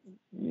thing,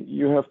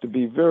 you have to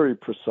be very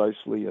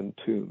precisely in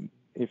tune.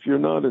 If you're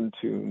not in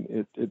tune,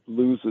 it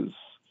loses.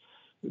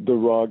 The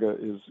raga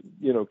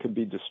can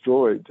be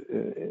destroyed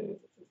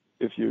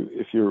if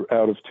you're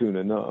out of tune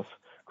enough.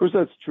 Of course,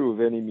 that's true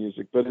of any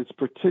music, but it's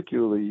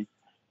particularly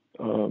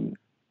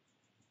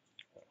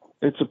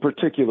it's a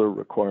particular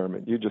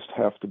requirement. You just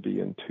have to be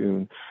in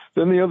tune.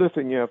 Then the other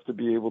thing you have to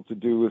be able to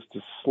do is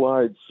to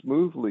slide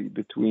smoothly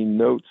between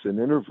notes and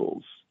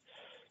intervals.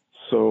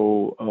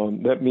 So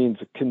that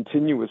means a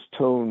continuous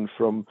tone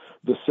from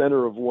the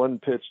center of one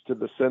pitch to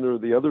the center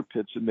of the other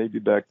pitch and maybe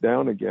back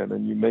down again.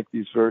 And you make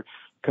these very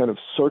kind of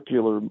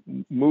circular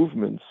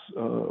movements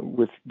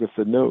with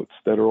the notes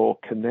that are all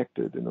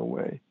connected in a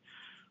way.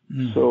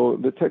 Mm-hmm. So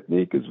the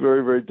technique is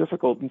very, very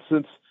difficult. And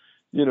since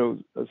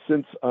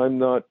I'm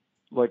not,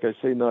 like I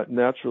say, not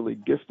naturally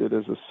gifted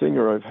as a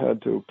singer, I've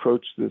had to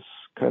approach this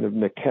kind of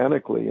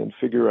mechanically and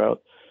figure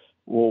out,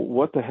 well,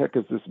 what the heck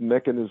is this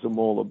mechanism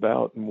all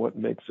about, and what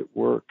makes it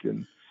work?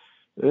 And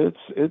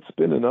it's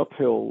been an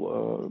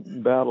uphill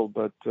battle,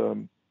 but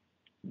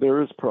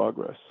there is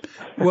progress.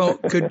 Well,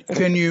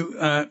 can you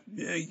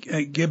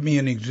give me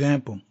an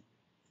example?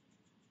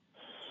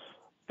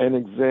 An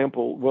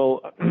example?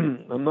 Well,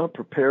 I'm not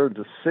prepared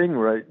to sing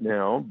right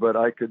now, but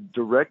I could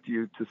direct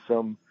you to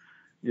some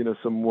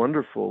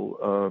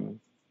wonderful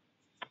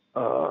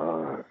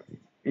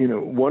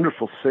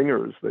wonderful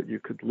singers that you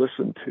could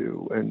listen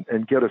to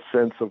and get a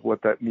sense of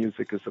what that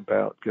music is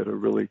about, get a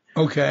really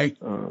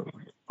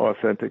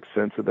authentic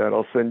sense of that.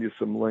 I'll send you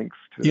some links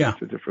to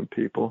different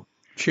people.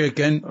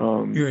 Chicken.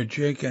 You're a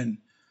chicken.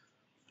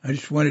 I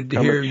just wanted to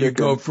hear you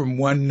go from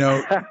one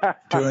note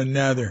to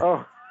another.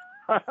 Oh.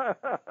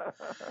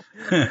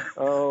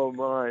 Oh,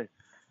 my.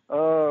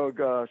 Oh,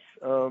 gosh.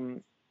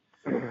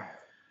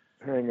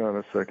 Hang on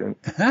a second.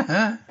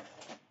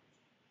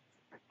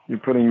 You're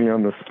putting me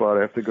on the spot.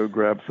 I have to go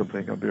grab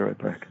something. I'll be right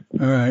back.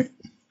 All right.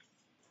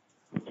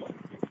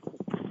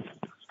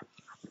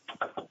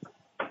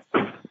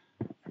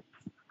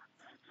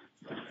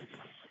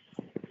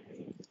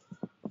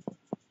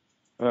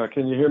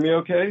 Can you hear me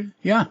okay?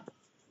 Yeah.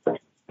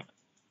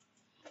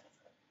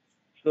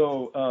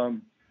 So,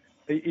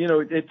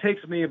 it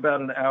takes me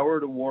about an hour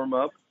to warm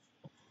up.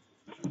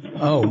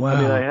 Oh,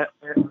 wow.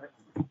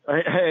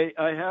 I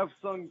I have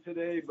sung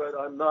today, but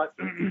I'm not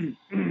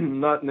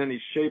not in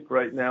any shape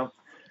right now.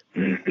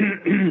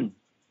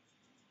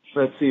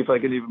 Let's see if I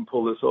can even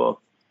pull this off.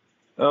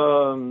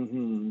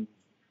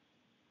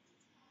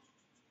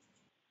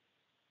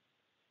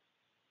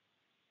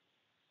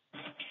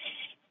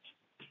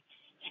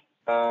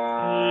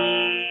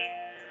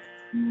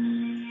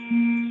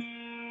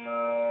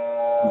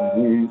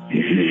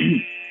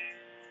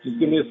 Just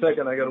give me a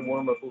second. I got to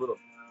warm up a little.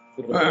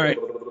 All right.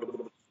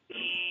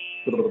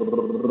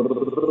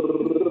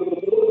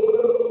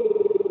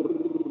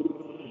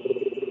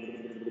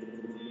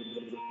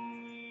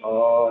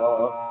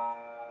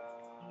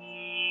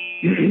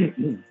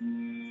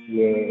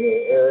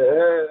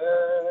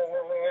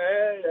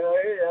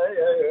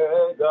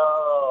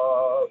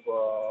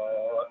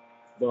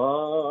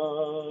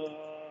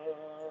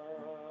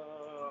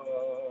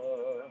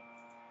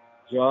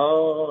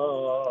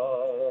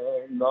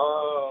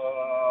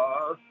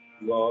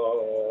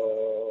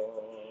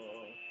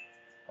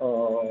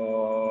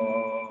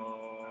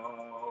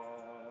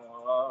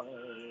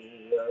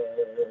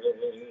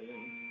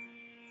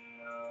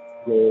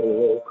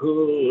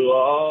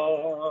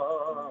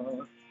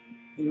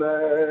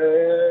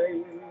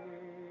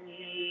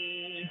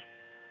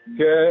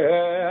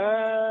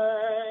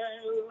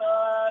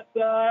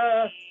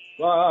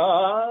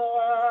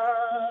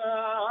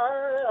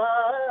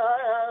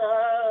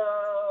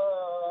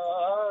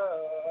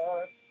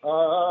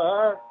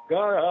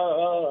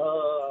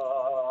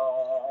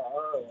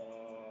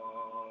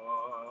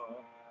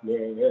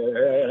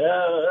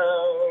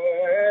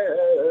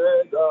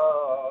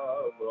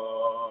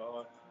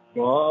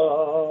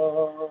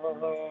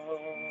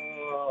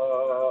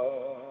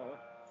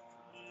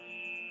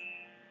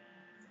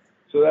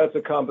 So that's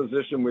a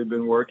composition we've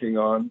been working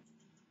on.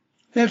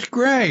 That's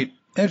great.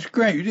 That's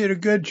great. You did a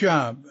good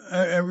job.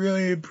 I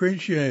really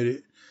appreciate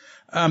it.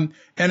 And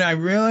I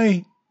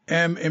really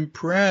am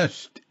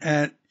impressed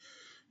at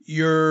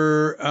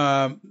your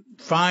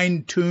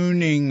fine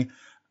tuning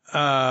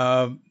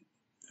of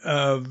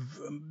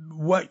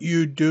what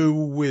you do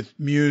with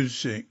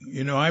music.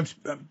 You know, I've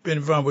been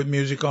involved with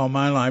music all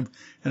my life,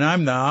 and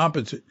I'm the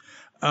opposite.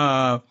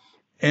 And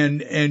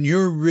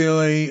you're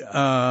really,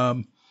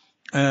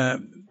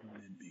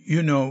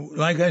 you know,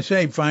 like I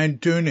say, fine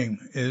tuning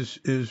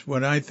is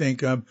what I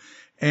think of,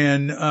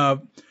 and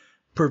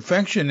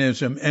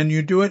perfectionism. And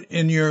you do it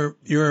in your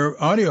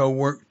audio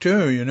work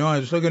too. You know, I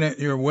was looking at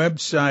your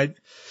website,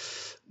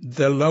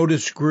 the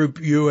Lotus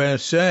Group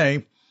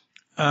USA,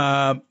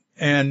 and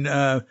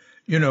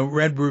you know,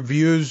 read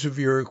reviews of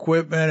your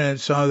equipment and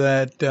saw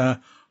that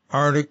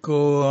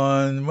article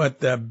on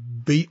the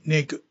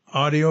Beatnik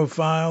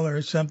audiophile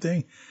or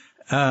something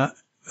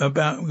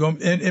about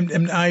going,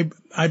 and I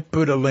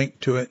put a link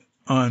to it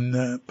on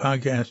the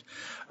podcast.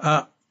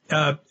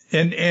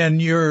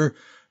 And you're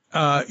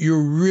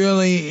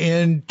really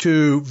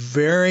into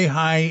very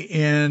high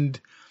end,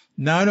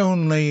 not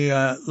only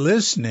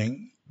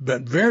listening,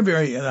 but very,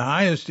 very the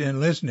highest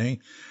end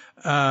listening,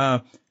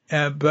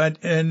 but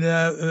in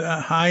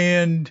high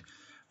end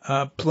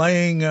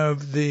playing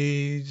of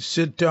the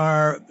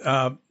sitar.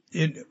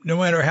 No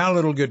matter how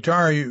little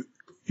guitar you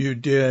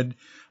did,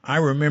 I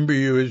remember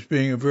you as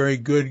being a very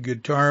good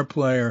guitar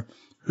player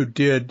who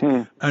did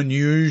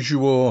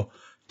unusual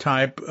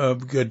type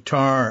of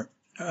guitar,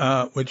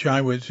 which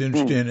I was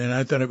interested in, and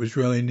I thought it was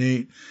really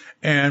neat.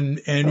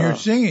 And you're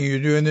singing, you're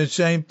doing the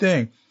same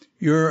thing.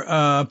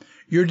 You're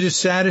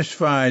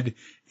dissatisfied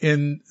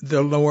in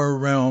the lower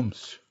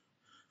realms.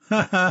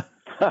 Yeah.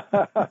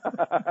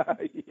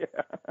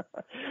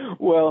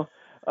 Well,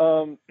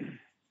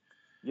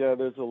 yeah,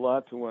 there's a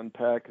lot to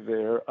unpack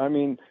there. I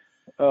mean,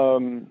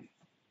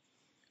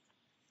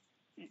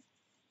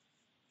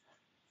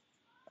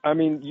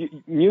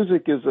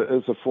 music is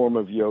a form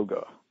of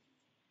yoga,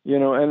 you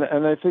know,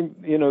 and I think,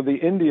 you know, the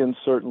Indians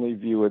certainly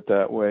view it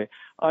that way.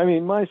 I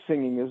mean, my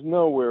singing is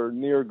nowhere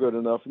near good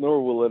enough,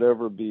 nor will it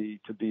ever be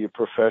to be a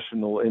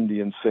professional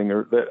Indian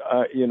singer. That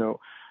I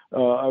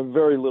have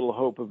very little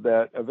hope of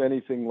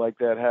anything like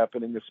that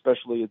happening,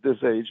 especially at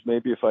this age.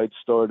 Maybe if I'd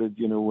started,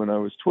 you know, when I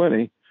was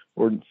 20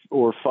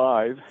 or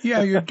 5.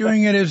 Yeah, you're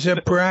doing it as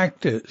a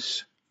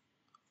practice.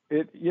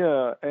 And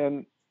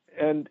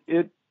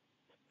it,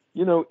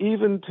 you know,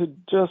 even to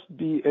just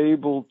be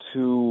able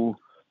to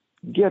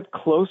get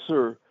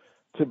closer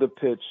to the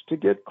pitch, to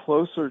get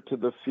closer to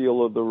the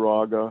feel of the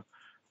raga,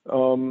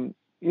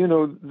 you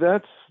know,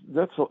 that's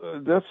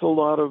a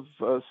lot of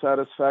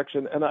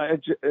satisfaction. And I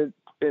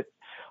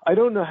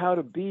don't know how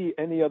to be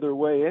any other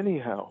way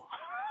anyhow,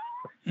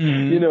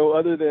 you know,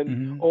 other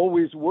than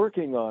always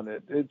working on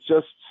it. It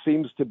just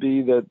seems to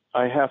be that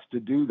I have to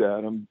do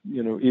that. I'm,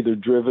 you know, either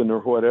driven or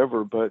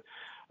whatever, but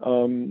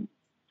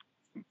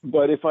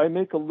if I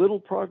make a little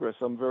progress,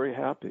 I'm very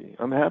happy.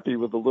 I'm happy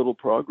with a little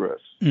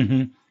progress.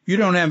 Mm-hmm. You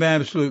don't have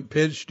absolute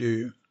pitch, do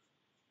you?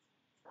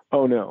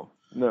 Oh, no,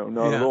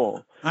 not at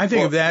all. I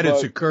think of that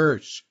as a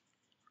curse.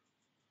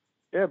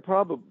 Yeah,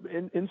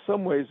 probably. In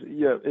some ways,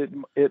 yeah,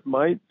 it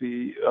might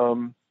be.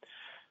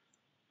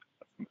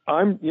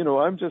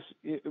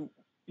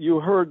 You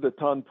heard the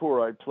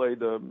tanpur. I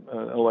played an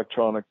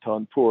electronic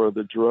tanpur,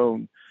 the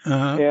drone,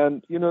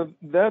 and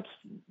that's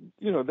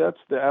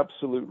the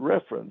absolute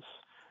reference.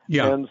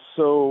 Yeah. And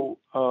so,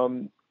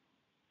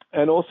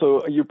 and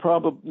also, you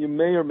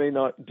may or may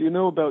not. Do you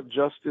know about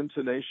just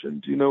intonation?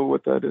 Do you know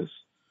what that is?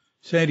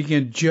 Say it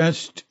again.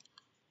 Just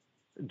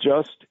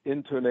just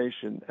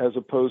intonation as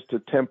opposed to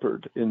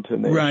tempered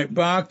intonation. Right.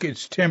 Bach,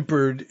 it's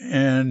tempered,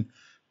 and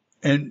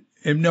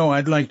no,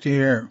 I'd like to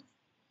hear.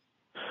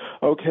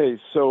 Okay,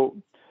 so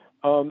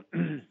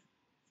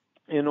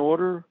in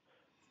order,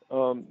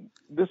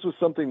 this was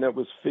something that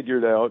was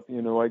figured out,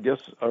 I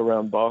guess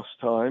around Bach's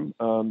time,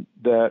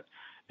 that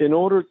in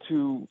order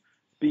to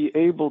be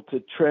able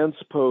to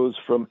transpose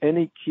from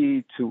any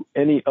key to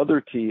any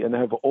other key and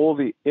have all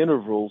the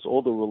intervals,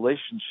 all the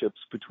relationships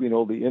between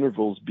all the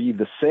intervals be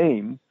the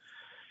same,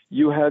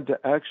 you had to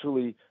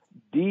actually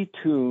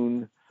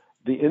detune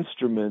the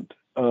instrument,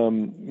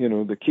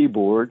 the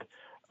keyboard,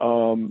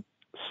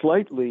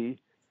 slightly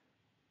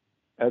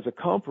as a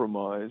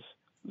compromise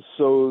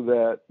so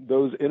that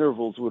those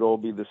intervals would all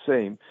be the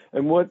same.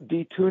 And what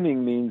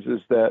detuning means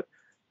is that,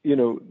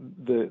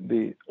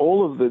 the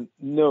all of the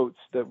notes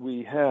that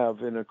we have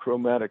in a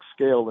chromatic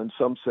scale in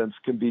some sense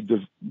can be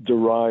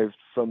derived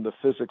from the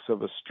physics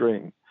of a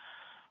string.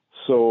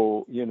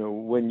 So,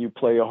 when you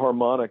play a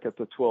harmonic at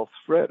the 12th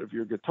fret of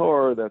your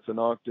guitar, that's an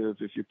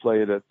octave. If you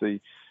play it at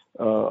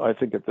I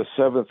think at the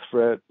 7th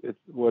fret, a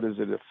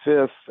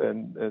fifth,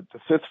 and at the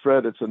 5th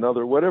fret, it's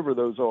another, whatever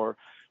those are.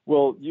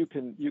 Well, you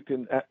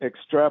can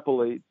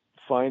extrapolate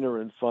finer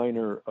and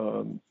finer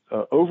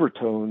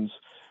overtones,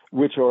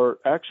 which are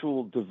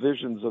actual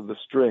divisions of the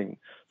string.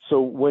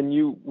 So when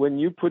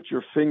you put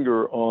your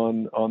finger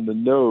on the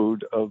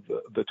node of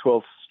the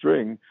 12th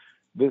string,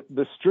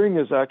 the string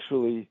is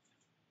actually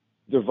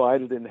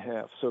divided in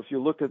half. So if you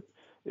look at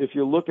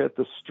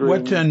the string,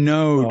 what's a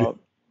node?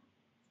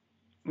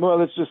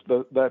 Well, it's just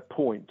that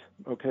point.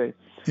 Okay.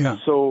 Yeah.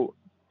 So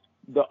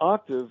the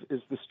octave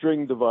is the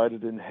string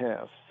divided in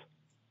half,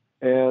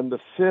 and the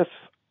fifth,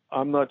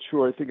 I'm not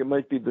sure. I think it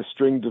might be the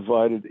string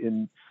divided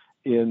in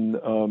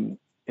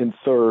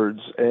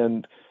thirds,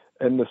 and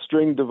the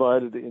string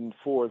divided in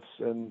fourths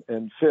and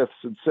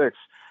fifths and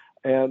sixths,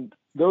 and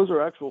those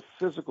are actual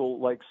physical,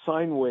 like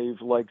sine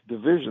wave like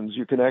divisions.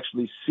 You can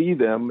actually see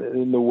them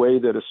in the way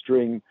that a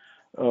string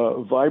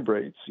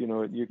vibrates.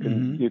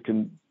 You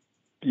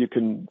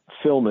can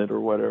film it or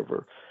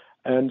whatever.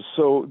 And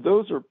so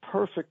those are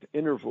perfect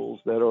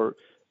intervals that are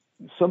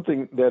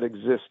something that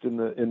exists in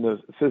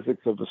the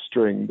physics of a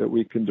string that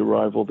we can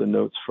derive all the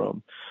notes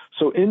from.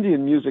 So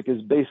Indian music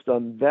is based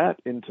on that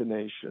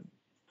intonation.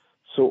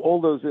 So all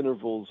those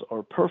intervals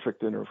are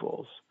perfect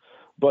intervals,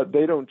 but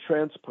they don't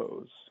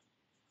transpose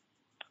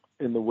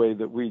in the way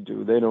that we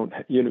do. They don't.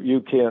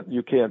 You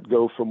can't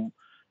go from.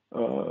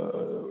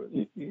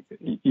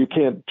 You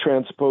can't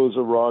transpose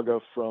a raga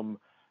from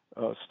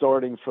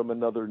starting from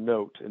another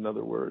note. In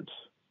other words,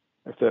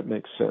 if that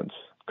makes sense,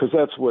 because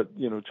that's what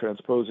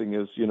transposing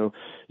is. You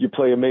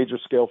play a major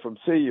scale from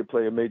C, you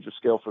play a major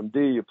scale from D,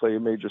 you play a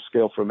major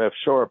scale from F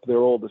sharp. They're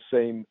all the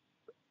same.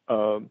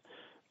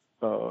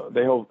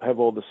 They all have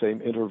all the same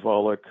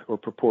intervallic or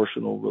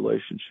proportional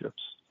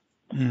relationships.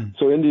 Mm.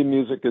 So Indian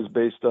music is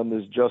based on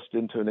this just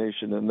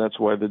intonation, and that's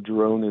why the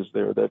drone is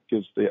there. That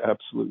gives the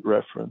absolute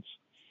reference.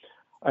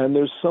 And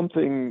there's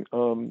something,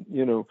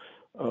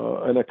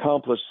 an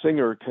accomplished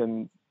singer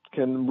can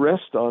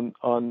rest on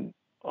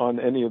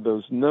any of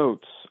those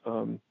notes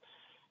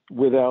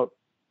without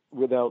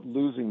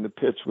losing the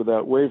pitch,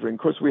 without wavering. Of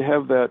course, we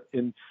have that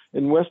in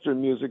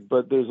Western music,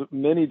 but there's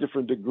many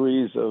different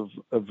degrees of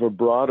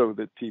vibrato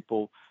that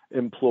people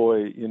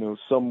employ,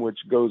 some which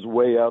goes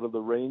way out of the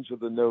range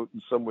of the note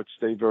and some which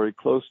stay very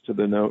close to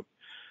the note.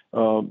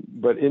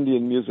 But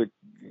Indian music,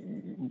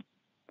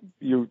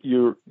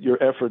 your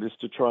effort is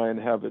to try and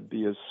have it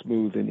be as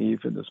smooth and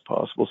even as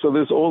possible. So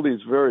there's all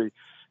these very,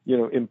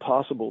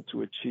 impossible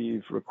to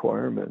achieve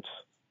requirements.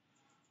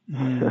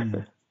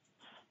 Mm.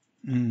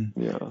 Mm.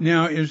 Yeah.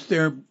 Now, is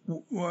there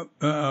what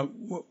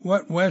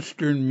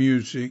Western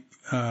music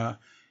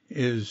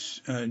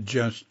is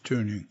just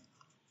tuning?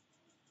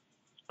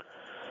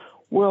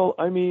 Well,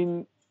 I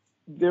mean,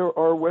 there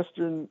are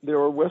Western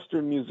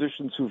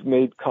musicians who've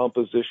made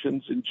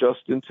compositions in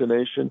just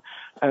intonation,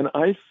 and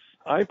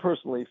I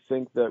personally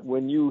think that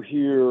when you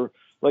hear,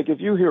 like, if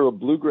you hear a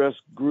bluegrass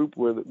group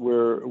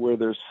where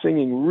they're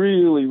singing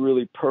really,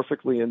 really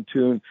perfectly in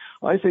tune,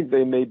 I think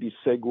they may be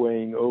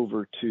segueing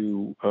over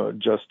to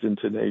just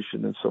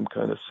intonation in some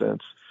kind of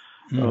sense.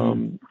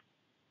 Mm-hmm.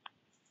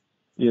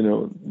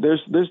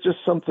 There's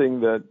just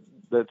something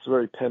that's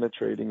very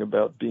penetrating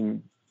about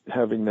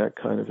having that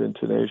kind of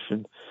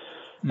intonation.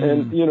 Mm.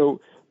 And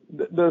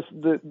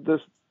the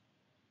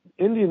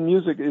Indian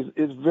music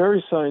is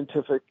very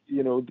scientific.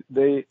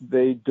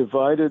 They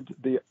divided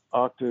the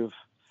octave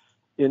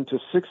into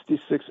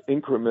 66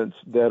 increments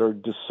that are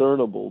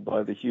discernible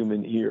by the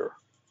human ear.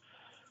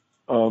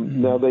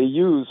 Now they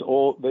use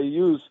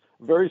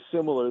very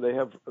similar. They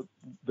have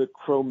the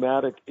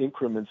chromatic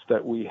increments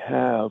that we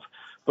have,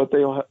 but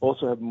they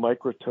also have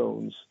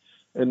microtones.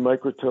 And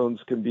microtones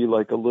can be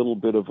like a little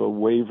bit of a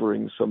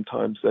wavering.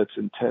 Sometimes that's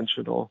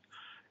intentional.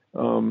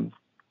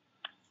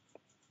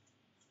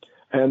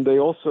 And they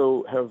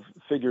also have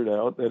figured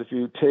out that if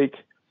you take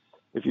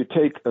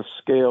a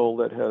scale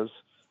that has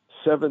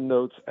 7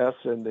 notes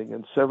ascending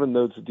and 7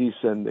 notes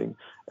descending,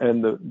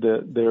 and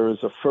there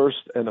is a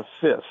first and a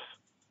fifth,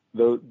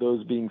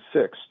 those being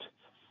fixed.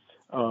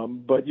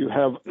 But you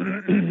have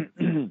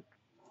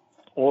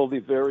all the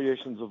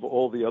variations of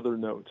all the other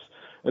notes.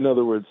 In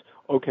other words,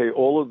 okay,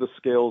 all of the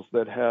scales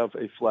that have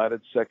a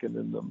flatted second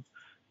in them,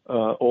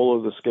 all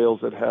of the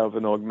scales that have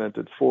an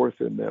augmented fourth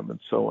in them, and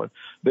so on.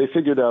 They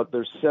figured out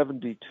there's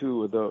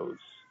 72 of those.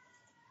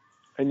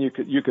 And you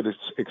could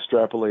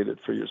extrapolate it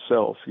for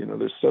yourself.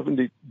 There's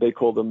 70. They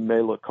call them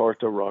Mela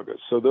Karta ragas.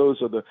 So those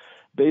are the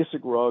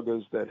basic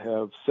ragas that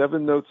have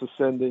 7 notes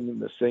ascending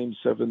and the same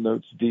 7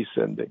 notes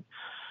descending.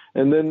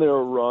 And then there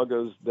are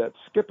ragas that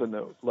skip a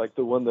note, like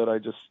the one that I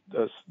just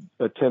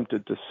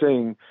attempted to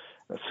sing.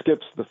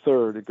 Skips the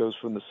third. It goes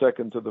from the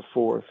second to the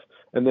fourth,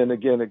 and then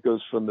again it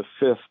goes from the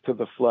fifth to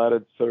the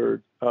flatted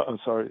third.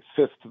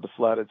 Fifth to the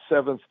flatted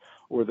seventh,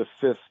 or the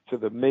fifth to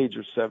the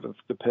major seventh,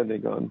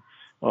 depending on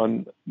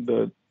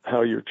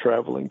how you're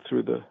traveling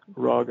through the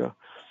raga.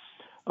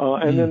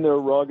 And then there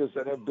are ragas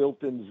that have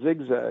built-in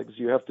zigzags.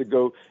 You have to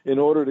go, in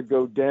order to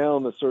go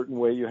down a certain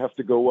way, you have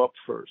to go up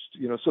first.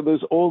 So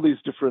there's all these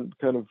different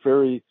kind of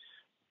very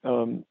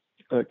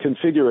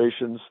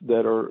configurations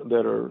that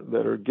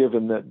are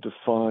given that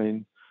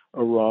define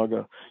a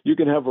raga. You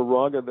can have a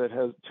raga that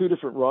has 2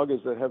 different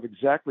ragas that have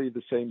exactly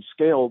the same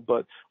scale,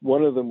 but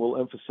one of them will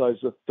emphasize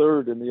the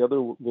third and the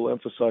other will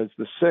emphasize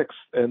the sixth,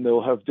 and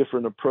they'll have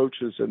different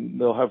approaches and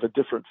they'll have a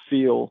different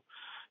feel.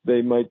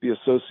 They might be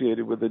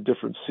associated with a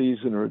different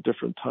season or a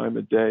different time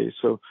of day.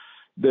 So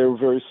they're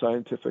very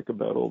scientific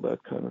about all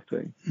that kind of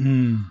thing.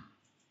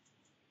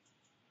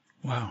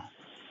 Wow.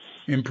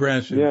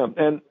 Impressive. Yeah.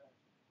 And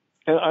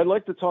I'd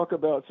like to talk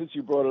about, since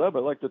you brought it up,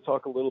 I'd like to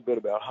talk a little bit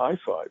about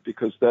hi-fi,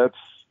 because that's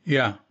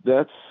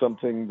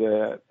something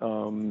that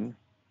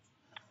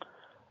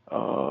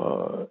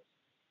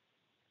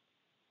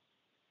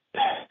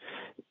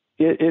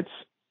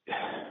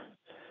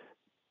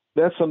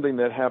that's something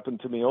that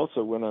happened to me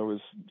also when I was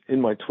in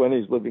my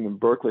 20s living in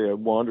Berkeley. I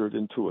wandered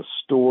into a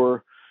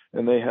store,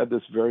 and they had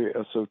these very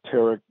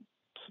esoteric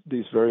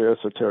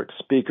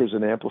speakers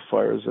and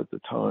amplifiers at the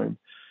time.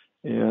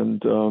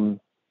 And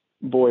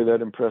boy,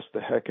 that impressed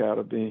the heck out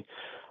of me.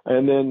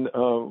 And then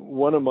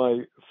one of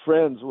my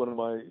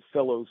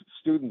fellow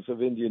students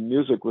of Indian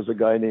music was a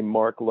guy named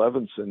Mark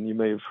Levinson. You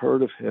may have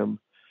heard of him.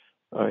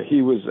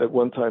 He was at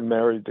one time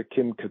married to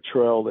Kim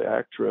Cattrall, the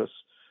actress.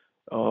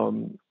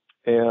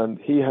 And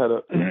he had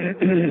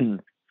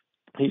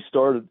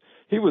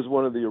he was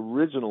one of the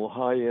original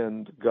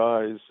high-end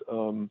guys,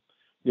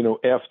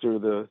 after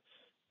the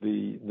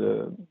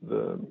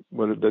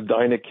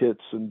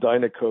Dynakits and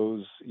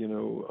Dynacos,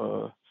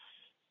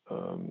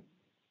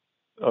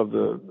 of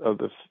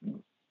the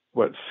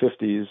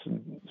 50s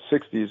and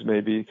 60s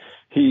maybe.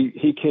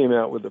 He came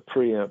out with a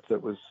preamp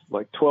that was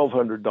like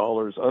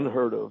 $1,200,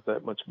 unheard of,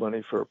 that much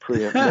money for a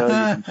preamp.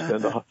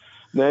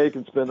 Now you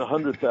can spend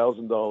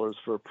 $100,000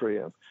 for a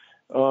preamp.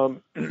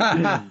 And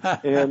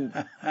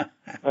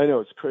I know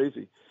it's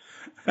crazy.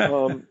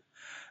 So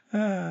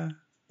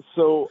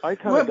I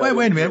kind of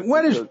wait a minute.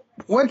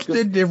 What's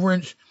the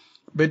difference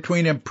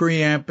between a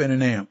preamp and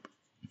an amp?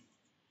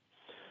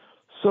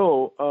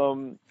 So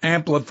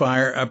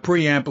amplifier, a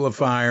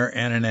preamplifier,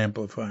 and an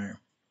amplifier.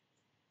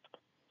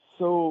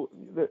 So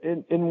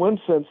in one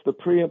sense, the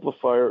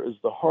preamplifier is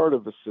the heart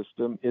of the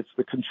system. It's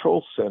the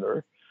control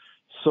center.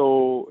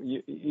 So,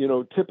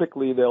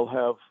 typically they'll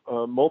have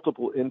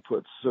multiple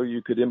inputs. So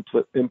you could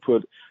input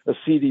a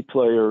CD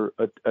player,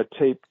 a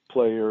tape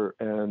player,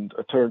 and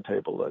a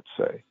turntable, let's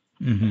say.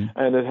 Mm-hmm.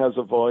 And it has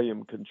a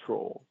volume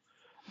control.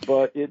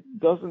 But it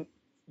doesn't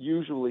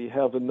usually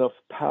have enough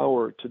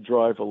power to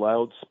drive a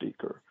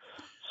loudspeaker.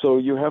 So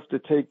you have to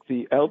take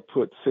the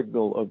output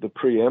signal of the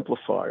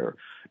preamplifier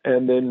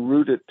and then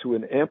route it to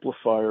an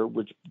amplifier,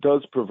 which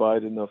does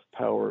provide enough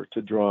power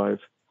to drive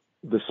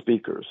the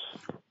speakers.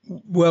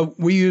 Well,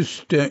 we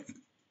used to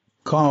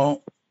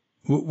call,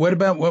 what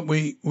about what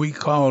we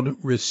called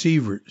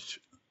receivers?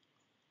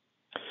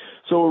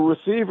 So a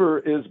receiver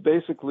is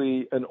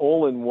basically an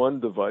all-in-one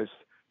device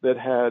that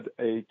had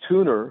a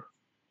tuner,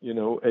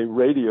 a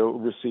radio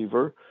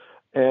receiver,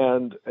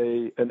 and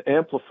an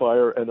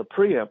amplifier and a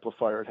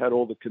preamplifier. It had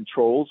all the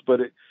controls,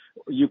 but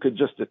you could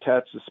just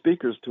attach the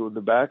speakers to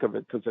the back of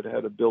it because it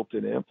had a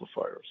built-in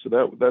amplifier. So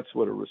that's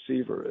what a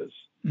receiver is.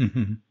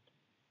 Mm-hmm.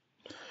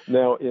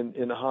 Now,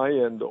 in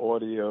high-end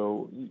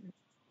audio,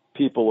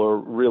 people are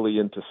really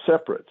into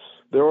separates.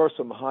 There are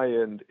some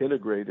high-end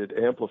integrated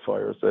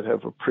amplifiers that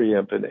have a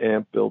preamp and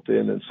amp built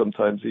in, and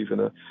sometimes even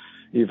a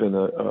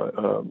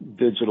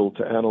digital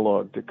to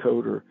analog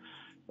decoder.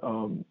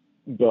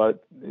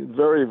 But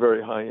very,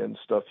 very high-end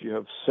stuff, you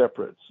have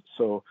separates.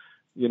 So,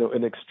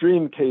 an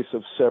extreme case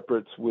of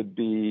separates would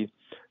be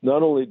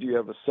not only do you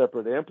have a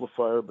separate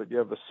amplifier, but you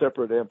have a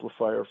separate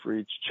amplifier for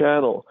each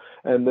channel.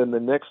 And then the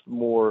next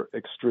more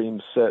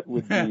extreme set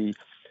would be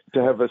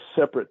to have a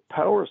separate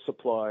power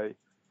supply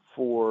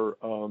for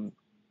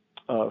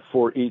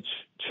each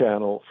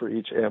channel, for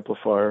each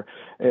amplifier.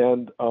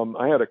 And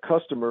I had a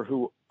customer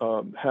who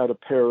had a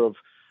pair of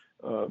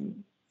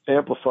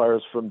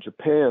amplifiers from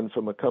Japan,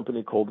 from a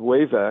company called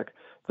Wavac,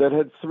 that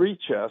had three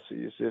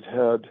chassis. It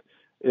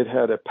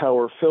had a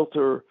power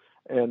filter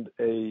and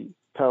a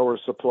power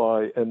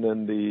supply, and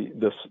then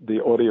the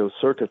audio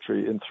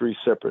circuitry in three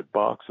separate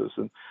boxes,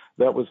 and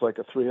that was like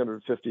a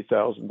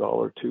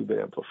 $350,000 tube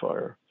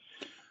amplifier.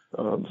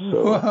 Whoa.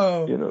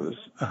 This,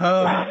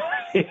 oh.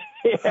 yeah,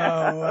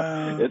 Oh,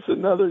 wow. It's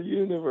another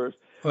universe.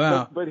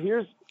 Wow. But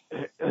here's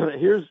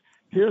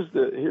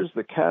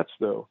the catch,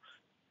 though.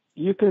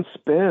 You can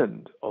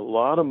spend a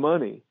lot of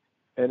money,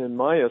 and in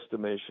my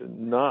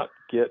estimation, not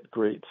get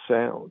great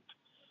sound.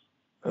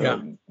 Yeah.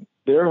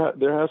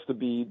 There has to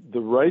be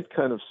the right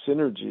kind of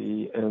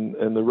synergy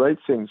and the right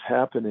things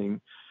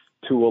happening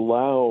to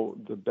allow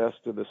the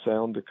best of the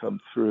sound to come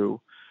through.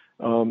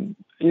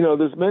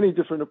 There's many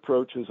different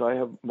approaches. I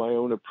have my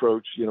own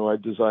approach. I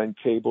design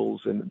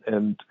cables and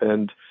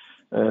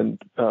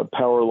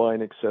power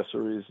line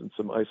accessories and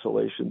some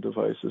isolation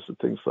devices and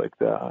things like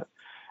that.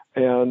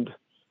 And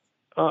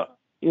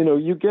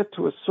you get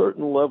to a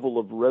certain level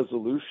of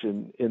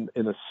resolution in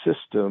a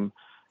system.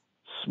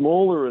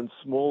 Smaller and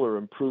smaller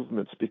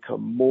improvements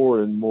become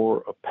more and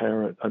more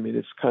apparent. I mean,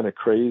 it's kind of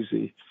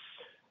crazy.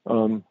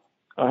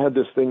 I had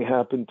this thing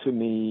happen to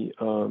me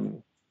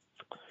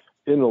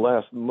in the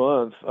last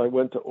month. I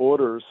went to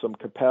order some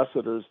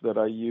capacitors that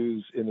I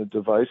use in a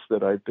device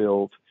that I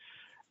built,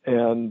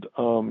 and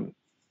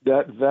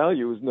that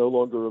value is no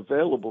longer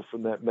available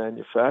from that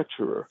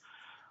manufacturer.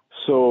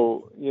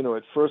 So,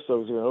 at first I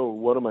was going, oh,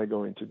 what am I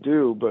going to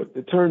do? But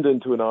it turned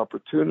into an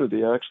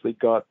opportunity. I actually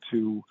got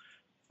to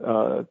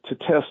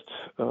test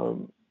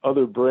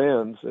other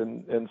brands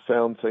and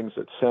found things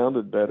that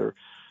sounded better.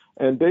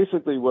 And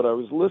basically what I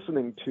was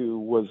listening to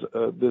was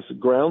this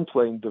ground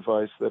plane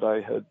device that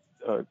I had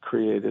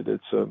created.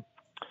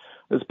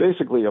 It's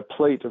basically a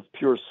plate of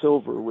pure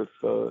silver with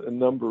a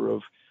number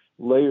of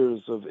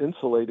layers of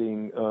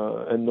insulating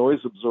and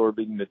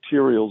noise-absorbing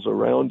materials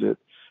around it.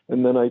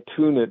 And then I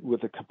tune it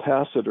with a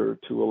capacitor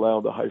to allow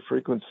the high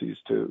frequencies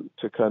to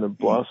kind of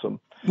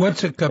blossom.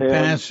 What's a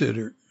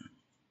capacitor?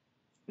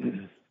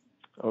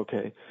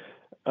 Okay.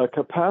 A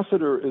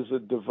capacitor is a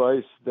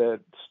device that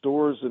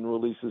stores and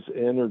releases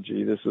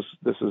energy. This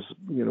is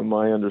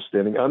my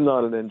understanding. I'm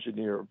not an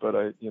engineer, but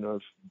I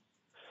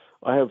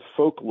have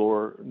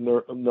folklore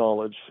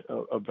knowledge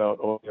about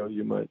audio,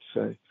 you might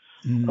say.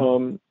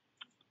 Mm-hmm.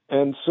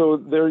 And so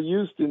they're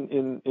used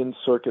in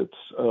circuits.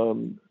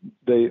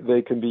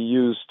 They can be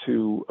used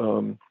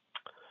to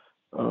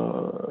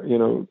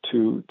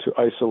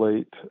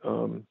isolate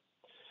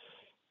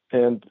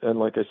and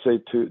like I say,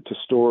 to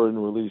store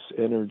and release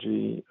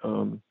energy.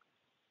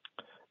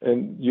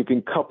 And you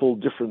can couple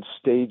different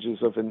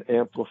stages of an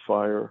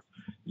amplifier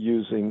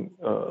using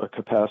a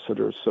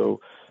capacitor.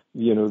 So,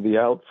 the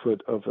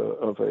output of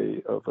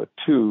a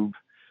tube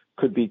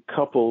could be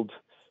coupled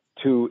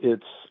to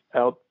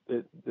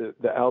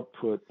the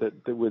output that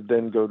would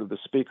then go to the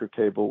speaker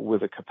cable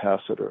with a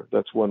capacitor.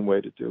 That's one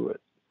way to do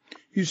it.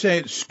 You say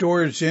it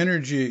stores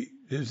energy.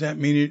 Does that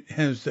mean it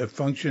has the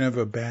function of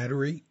a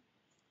battery?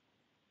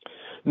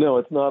 No,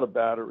 it's not a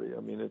battery. I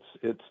mean,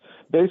 it's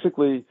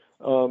basically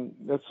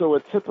so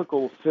a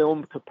typical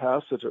film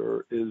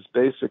capacitor is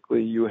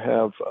basically you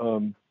have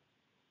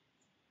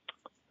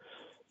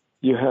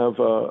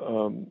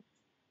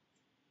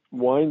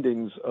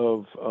windings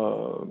of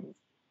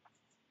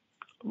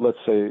let's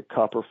say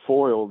copper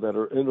foil that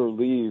are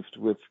interleaved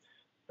with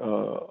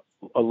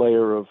a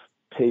layer of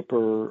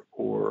paper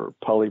or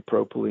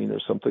polypropylene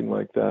or something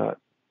like that,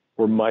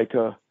 or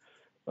mica.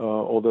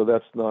 Although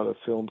that's not a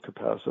film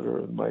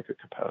capacitor, a mica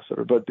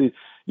capacitor. But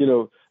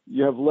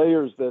you have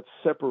layers that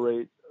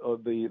separate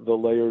the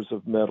layers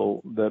of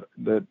metal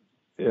that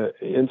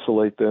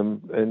insulate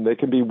them, and they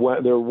can be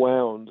they're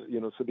wound.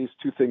 So these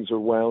two things are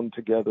wound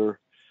together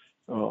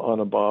on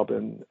a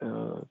bobbin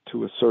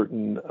to a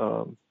certain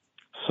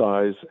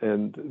size,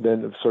 and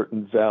then of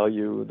certain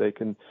value. They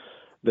can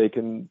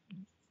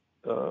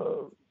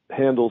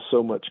handle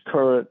so much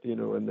current,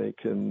 and they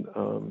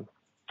can.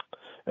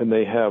 And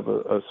they have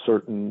a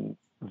certain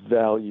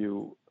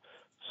value.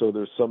 So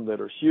there's some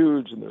that are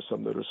huge and there's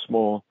some that are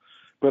small.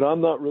 But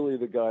I'm not really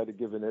the guy to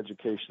give an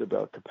education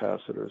about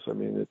capacitors. I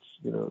mean,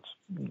 it's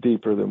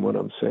deeper than what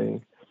I'm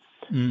saying.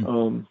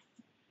 Mm.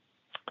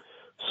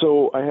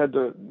 So I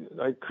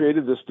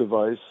created this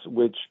device,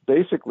 which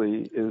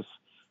basically is,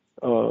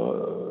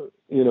 in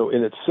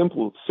its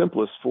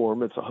simplest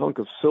form, it's a hunk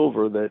of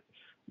silver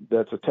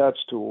that's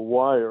attached to a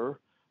wire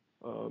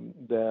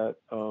that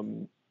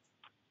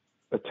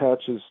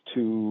attaches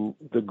to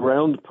the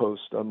ground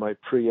post on my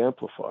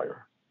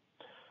preamplifier.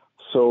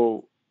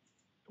 So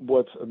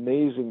what's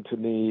amazing to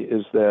me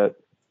is that,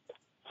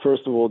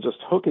 first of all,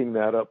 just hooking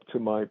that up to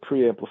my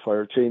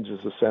preamplifier changes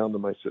the sound of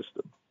my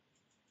system.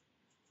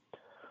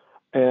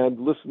 And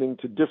listening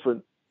to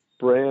different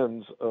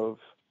brands of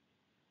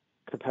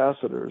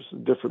capacitors,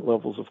 different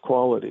levels of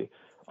quality,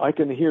 I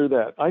can hear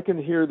that. I can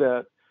hear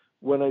that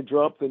when I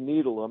drop the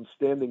needle, I'm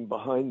standing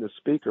behind the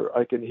speaker.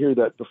 I can hear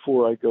that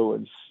before I go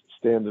and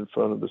stand in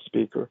front of the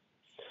speaker.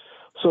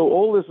 So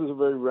all this is a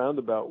very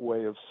roundabout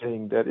way of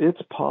saying that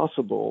it's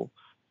possible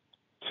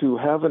to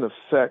have an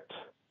effect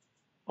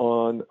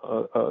on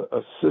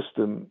a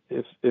system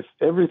if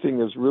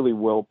everything is really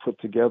well put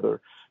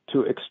together,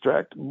 to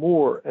extract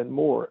more and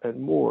more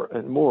and more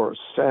and more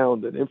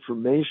sound and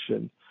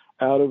information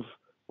out of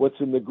what's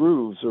in the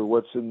grooves or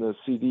what's in the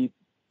CD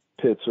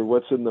pits or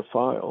what's in the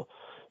file.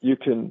 You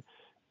can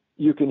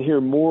hear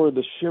more of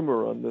the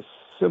shimmer on the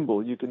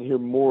cymbal. You can hear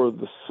more of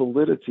the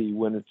solidity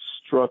when it's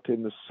struck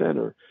in the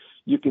center.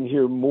 You can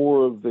hear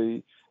more of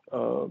the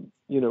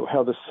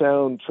how the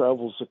sound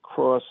travels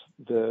across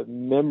the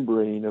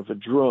membrane of a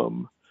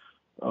drum.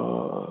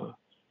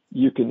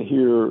 You can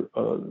hear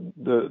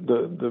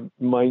the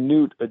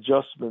minute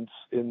adjustments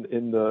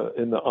in the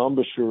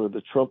embouchure of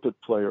the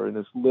trumpet player and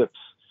his lips.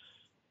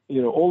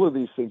 All of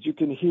these things. You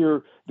can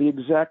hear the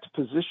exact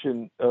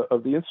position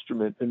of the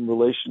instrument in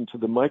relation to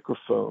the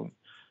microphone,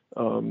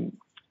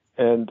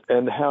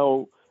 and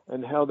how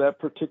that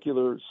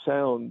particular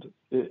sound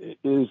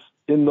is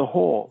in the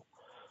hall.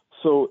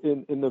 So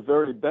in the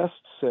very best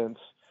sense,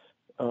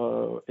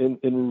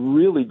 in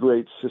really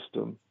great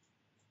system,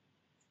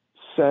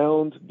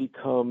 sound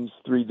becomes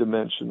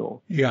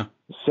three-dimensional. Yeah.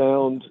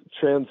 Sound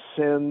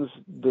transcends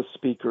the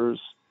speakers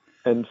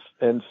and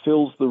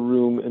fills the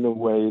room in a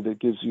way that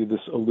gives you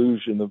this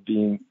illusion of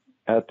being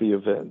at the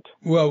event.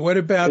 Well, what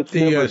about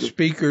the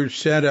speaker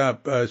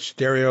setup,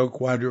 stereo,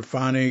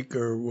 quadraphonic,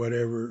 or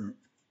whatever?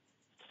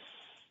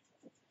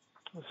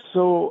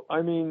 So,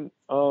 I mean,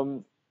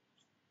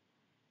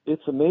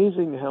 it's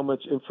amazing how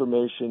much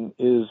information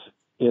is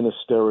in a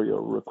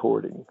stereo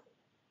recording.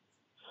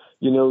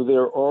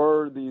 There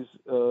are these,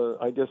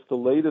 I guess the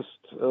latest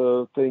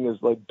thing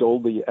is like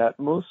Dolby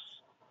Atmos.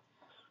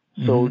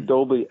 So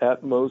Dolby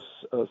Atmos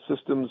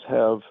systems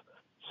have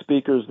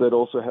speakers that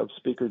also have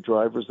speaker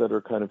drivers that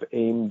are kind of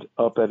aimed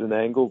up at an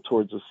angle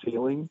towards the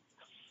ceiling,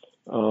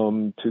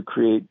 to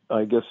create,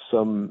 I guess,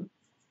 some,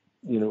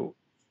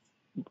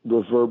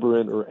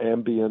 reverberant or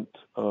ambient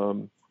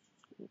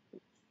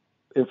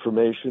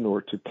information,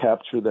 or to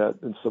capture that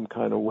in some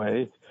kind of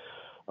way.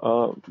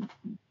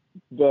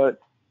 But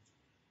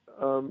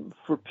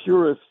for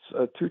purists,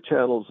 2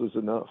 channels is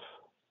enough.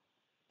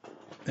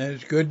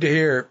 That's good to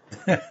hear.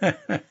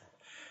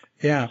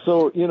 Yeah.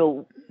 So,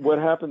 what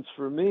happens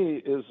for me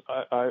is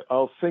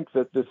I'll think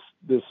that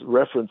this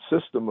reference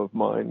system of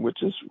mine,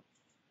 which is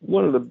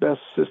one of the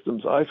best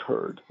systems I've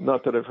heard,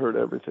 not that I've heard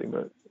everything,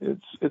 but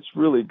it's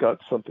really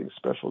got something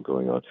special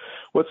going on.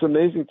 What's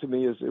amazing to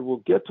me is it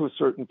will get to a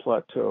certain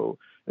plateau,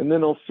 and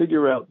then I'll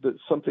figure out that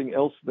something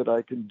else that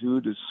I can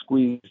do to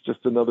squeeze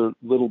just another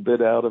little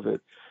bit out of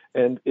it,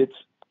 and it's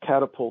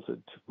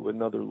catapulted to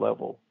another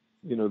level,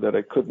 that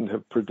I couldn't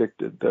have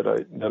predicted, that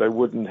I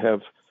wouldn't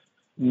have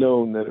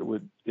known that it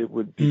would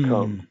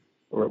become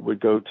or it would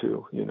go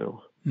to,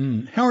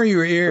 How are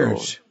your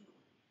ears? So,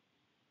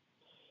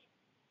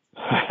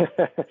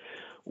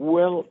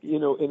 well,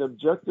 in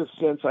objective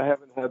sense, I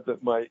haven't had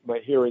my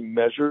hearing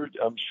measured.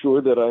 I'm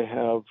sure that I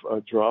have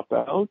a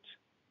dropout.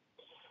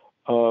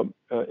 I'm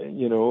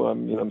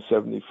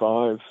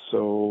 75,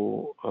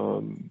 so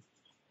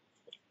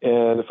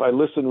and if I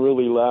listen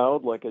really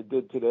loud, like I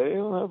did today,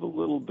 I'll have a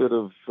little bit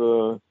of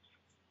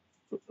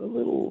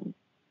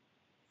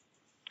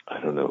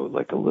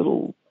like a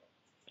little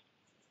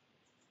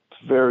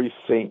very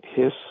faint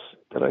hiss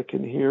that I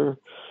can hear.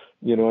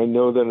 I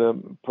know that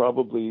I'm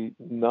probably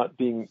not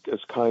being as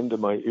kind to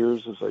my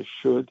ears as I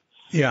should.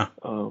 Yeah.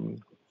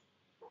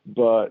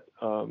 But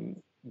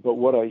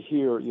what I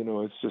hear,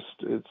 it's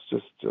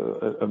just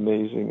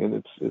amazing,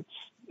 and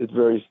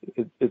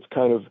it's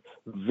kind of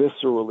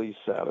viscerally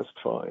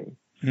satisfying.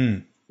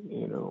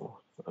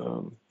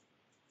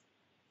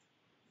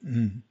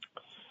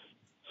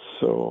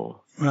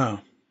 So. Wow.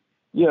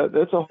 Yeah,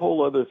 that's a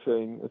whole other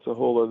thing.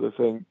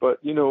 But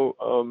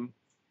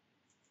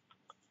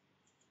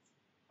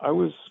I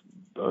was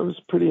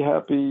pretty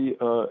happy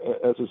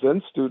as a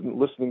Zen student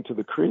listening to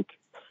the creek.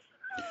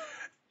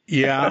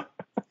 Yeah.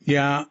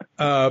 You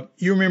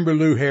remember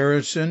Lou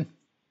Harrison?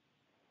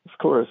 Of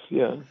course,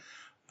 yeah.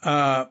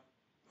 Well,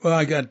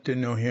 I got to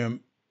know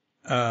him,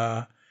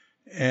 and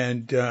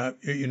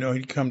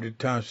he'd come to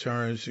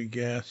Tassar as a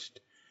guest,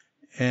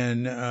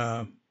 and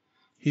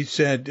he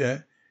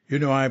said,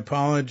 I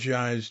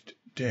apologized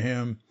to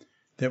him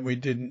that we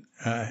didn't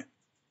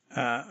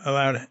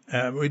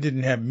we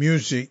didn't have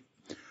music.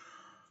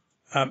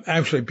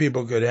 Actually,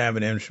 people could have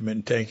an instrument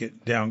and take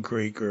it down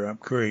creek or up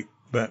creek,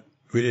 but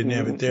we didn't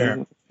have it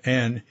there.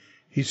 And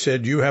he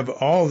said, you have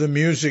all the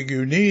music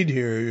you need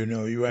here.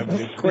 You have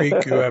the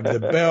creek, you have the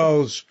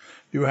bells,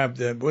 you have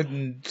the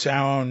wooden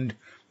sound,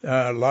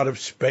 a lot of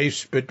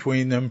space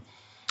between them.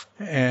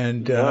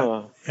 And,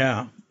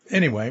 yeah.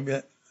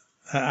 Anyway,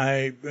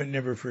 I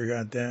never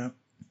forgot that.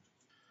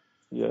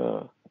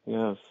 Yeah.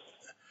 Yes.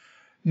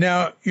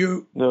 Now,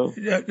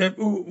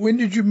 when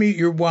did you meet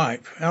your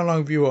wife? How long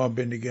have you all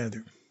been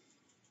together?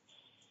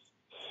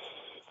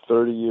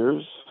 30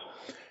 years.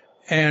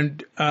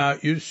 And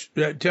you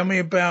tell me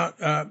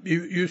about,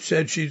 you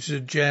said she's a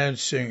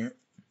jazz singer.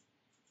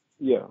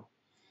 Yeah.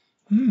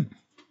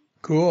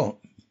 Cool.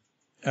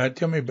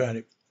 Tell me about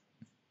it.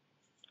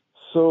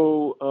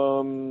 So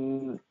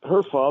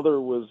her father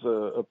was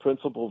a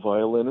principal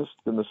violinist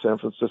in the San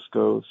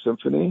Francisco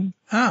Symphony.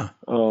 Ah.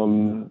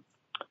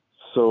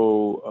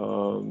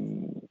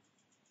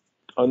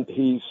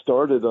 He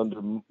started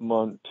under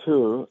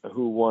Monteur,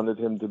 who wanted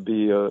him to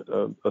be a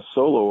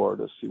solo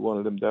artist. He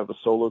wanted him to have a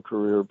solo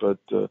career, but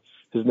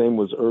his name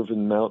was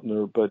Irvin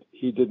Mountner, but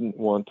he didn't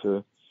want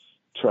to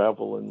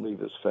travel and leave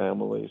his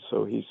family,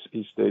 so he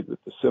stayed with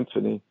the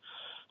symphony.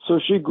 So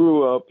she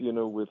grew up,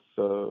 with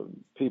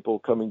people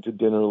coming to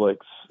dinner like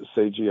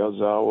Seiji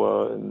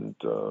Ozawa and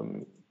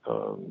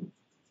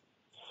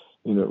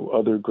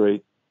other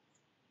great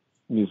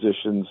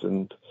musicians,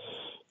 and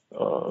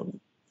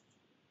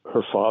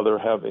her father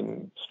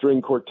having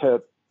string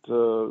quartet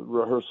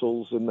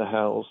rehearsals in the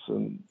house,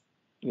 and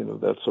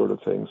that sort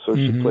of thing. So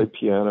she played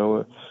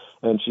piano,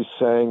 and she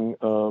sang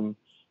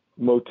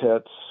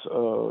motets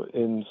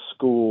in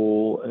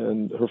school,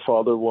 and her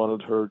father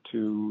wanted her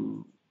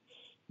to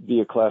be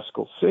a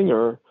classical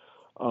singer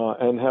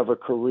and have a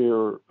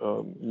career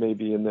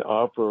maybe in the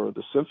opera or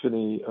the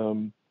symphony,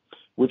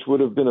 which would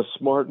have been a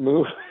smart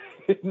move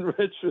in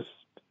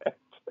retrospect.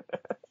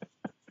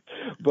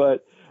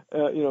 But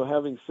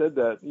having said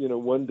that,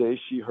 one day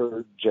she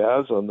heard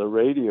jazz on the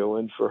radio,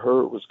 and for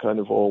her it was kind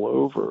of all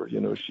over.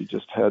 She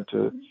just had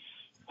to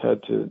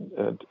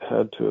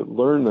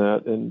learn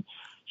that, and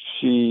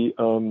she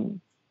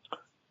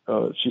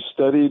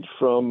studied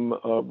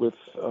with.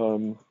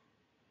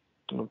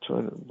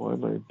 Why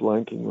am I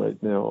blanking right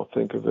now? I'll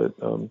think of it.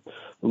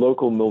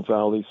 Local Mill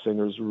Valley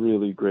singer's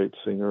really great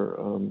singer.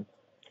 I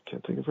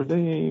can't think of her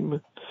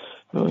name.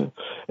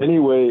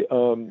 Anyway,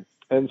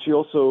 and she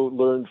also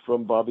learned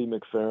from Bobby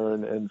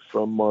McFerrin and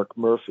from Mark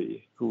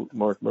Murphy,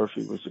 Mark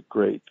Murphy was a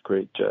great,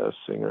 great jazz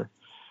singer.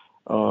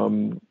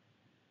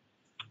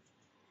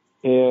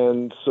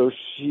 And so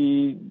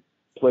she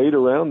played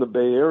around the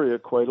Bay Area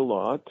quite a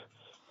lot.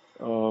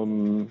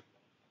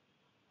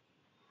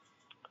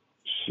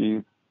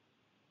 She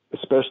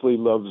especially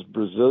loves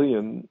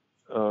Brazilian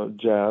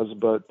jazz,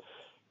 but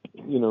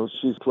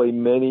she's played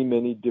many,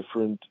 many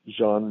different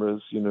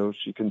genres.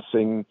 She can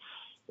sing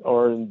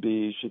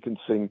R&B, she can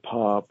sing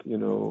pop,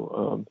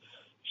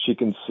 she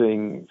can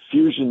sing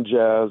fusion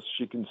jazz,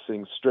 she can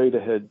sing straight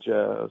ahead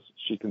jazz.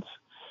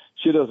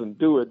 She doesn't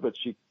do it, but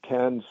she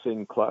can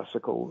sing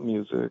classical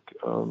music.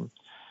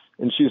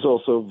 And she's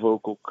also a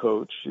vocal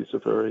coach. She's a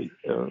very,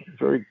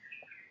 very,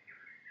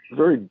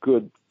 very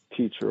good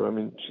teacher. I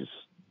mean,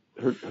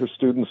 her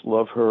students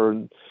love her,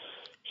 and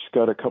she's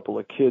got a couple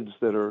of kids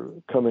that are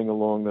coming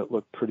along that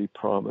look pretty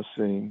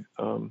promising.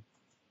 And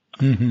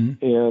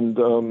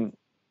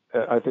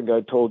I think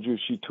I told you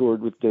she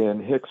toured with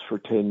Dan Hicks for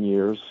 10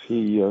 years.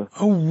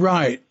 Oh,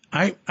 right.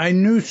 I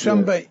knew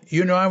somebody,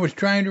 I was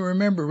trying to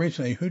remember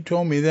recently who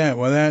told me that.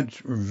 Well, that's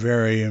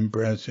very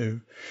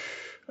impressive.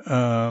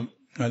 I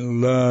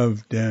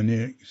love Dan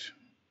Hicks.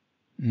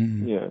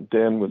 Yeah,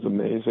 Dan was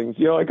amazing.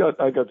 I got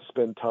to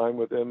spend time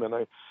with him, and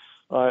I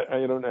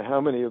don't know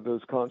how many of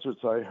those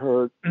concerts I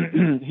heard.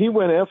 He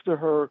went after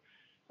her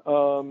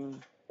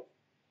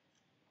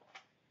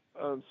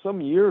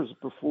some years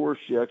before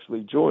she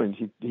actually joined.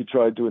 He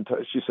tried to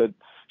entice. She said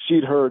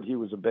she'd heard he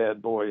was a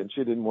bad boy, and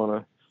she didn't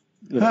want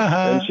to,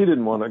 and she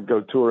didn't want to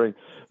go touring.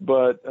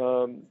 But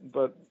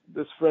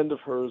this friend of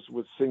hers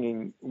was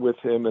singing with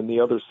him, and the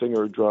other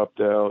singer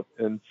dropped out,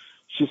 and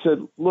she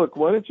said, "Look,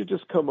 why don't you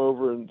just come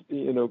over and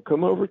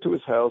come over to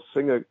his house,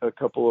 sing a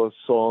couple of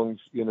songs,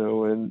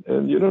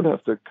 and you don't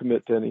have to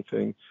commit to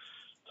anything."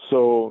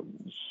 So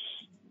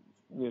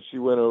she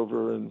went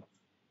over and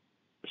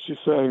she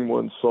sang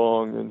one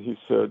song, and he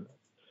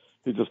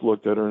just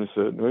looked at her and he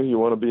said, "Well, you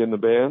want to be in the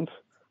band?"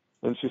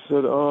 And she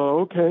said,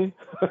 "Oh, okay."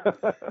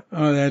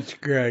 Oh, that's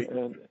great.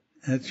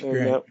 That's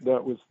great. And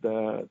that was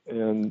that.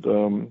 And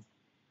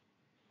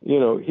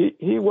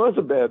he was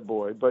a bad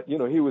boy, but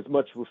he was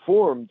much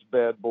reformed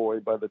bad boy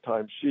by the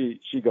time she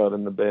got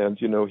in the band.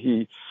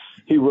 He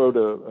wrote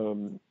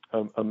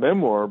a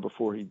memoir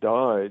before he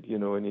died,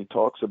 and he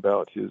talks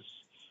about his,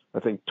 I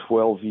think,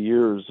 12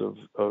 years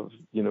of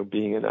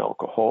being an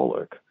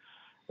alcoholic.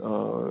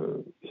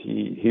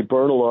 He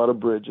burned a lot of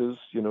bridges.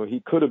 He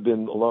could have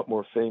been a lot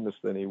more famous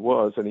than he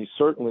was, and he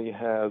certainly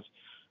has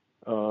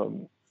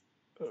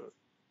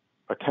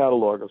a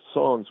catalog of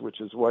songs, which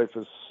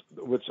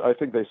I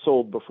think they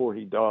sold before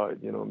he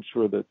died. I'm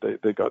sure that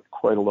they got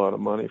quite a lot of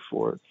money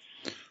for it.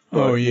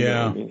 But,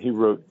 I mean, he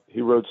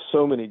wrote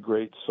so many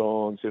great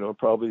songs.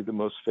 Probably the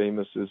most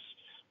famous is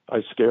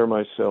 "I Scare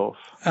Myself."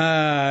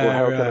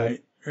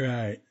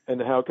 Right.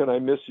 And "How Can I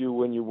Miss You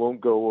When You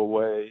Won't Go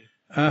Away?"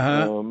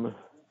 So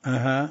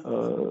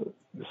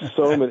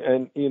many,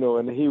 and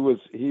he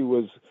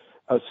was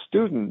a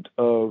student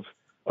of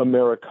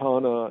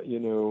Americana.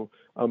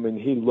 I mean,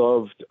 he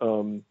loved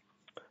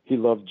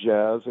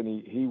jazz, and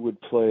he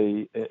would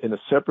play in a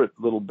separate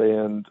little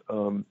band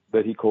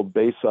that he called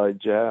Bayside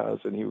Jazz,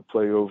 and he would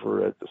play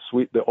over at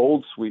the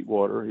old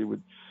Sweetwater. He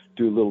would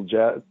do little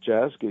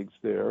jazz gigs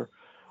there,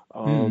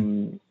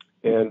 and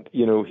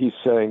he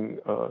sang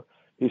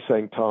He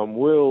sang Tom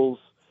Wills.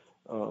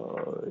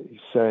 He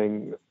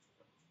sang,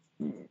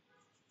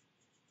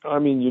 I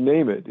mean, you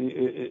name it.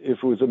 If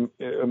it was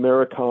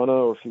Americana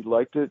or if he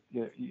liked it,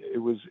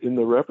 it was in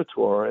the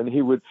repertoire. And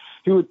he would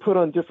put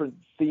on different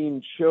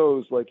themed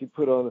shows, like he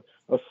put on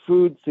a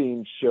food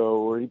themed show,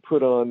 or he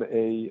put on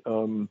a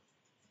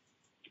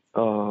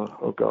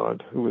oh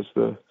God, who was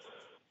the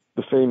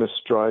famous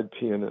stride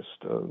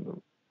pianist?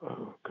 Oh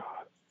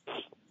God,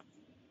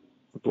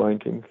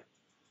 blanking.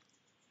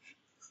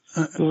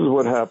 This is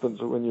what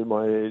happens when you're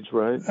my age,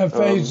 right?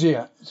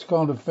 Aphasia. It's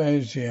called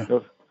aphasia.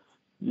 Who's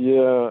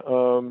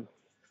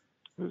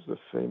the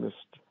famous?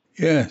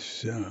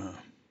 Yes.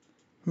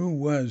 Who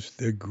was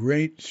the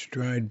great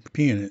stride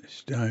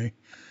pianist? I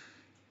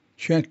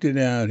checked it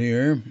out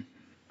here.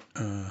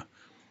 The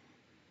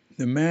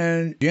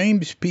man,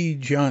 James P.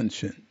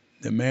 Johnson,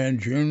 the man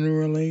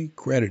generally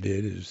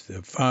credited as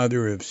the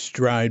father of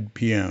stride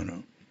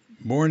piano.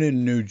 Born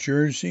in New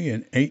Jersey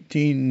in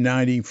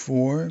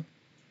 1894,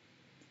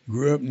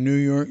 grew up in New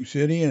York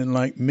City, and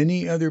like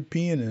many other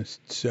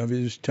pianists of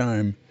his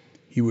time,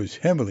 he was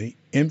heavily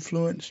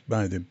influenced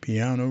by the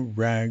piano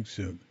rags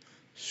of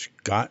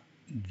Scott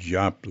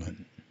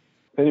Joplin.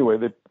 Anyway,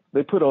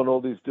 they put on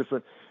all these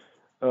different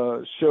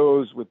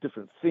shows with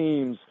different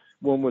themes.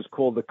 One was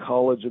called the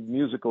College of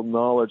Musical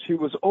Knowledge. He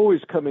was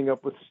always coming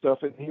up with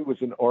stuff, and he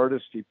was an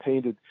artist. He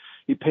painted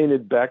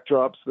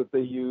backdrops that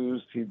they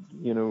used. He,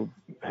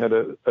 had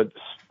a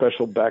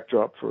special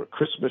backdrop for a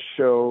Christmas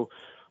show.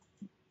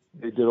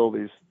 They did all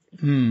these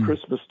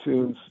Christmas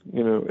tunes.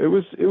 It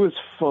was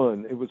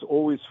fun. It was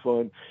always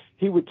fun.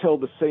 He would tell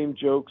the same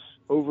jokes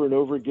over and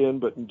over again,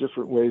 but in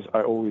different ways.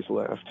 I always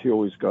laughed. He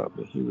always got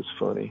me. He was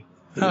funny.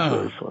 He was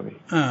very funny.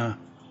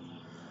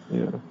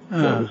 Yeah,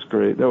 that was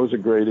great. That was a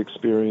great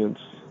experience.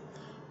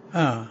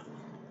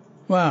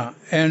 Wow.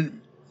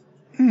 And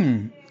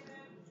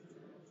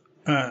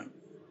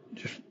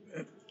just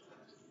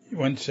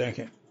one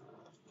second.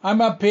 I'm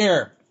up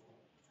here.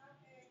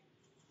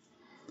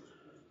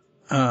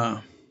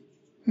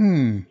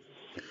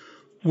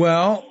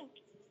 Well,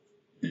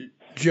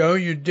 Joe,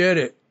 you did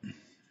it.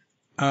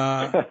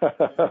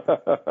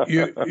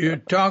 You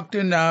talked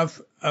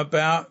enough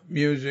about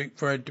music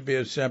for it to be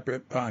a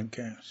separate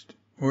podcast.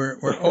 We're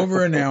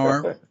over an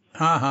hour.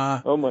 Ha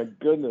ha. Oh my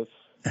goodness.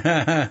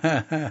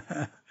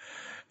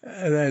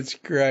 That's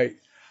great.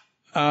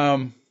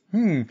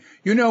 You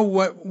know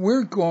what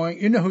we're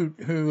going, you know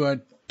who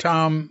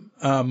Tom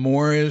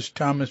Moore is?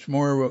 Thomas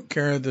Moore wrote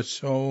Care of the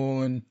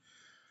Soul and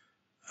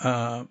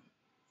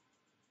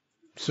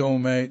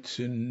Soulmates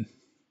and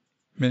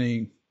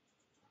many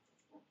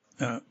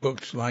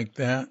books like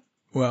that.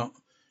 Well,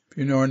 if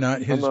you know or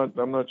not,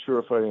 I'm not sure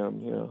if I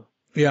am.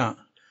 Yeah.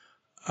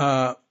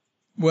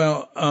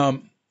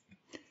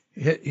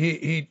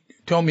 He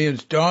told me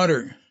his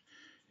daughter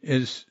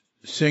is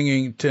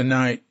singing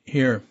tonight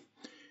here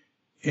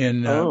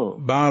in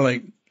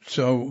Bali.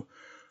 So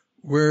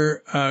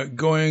we're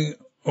going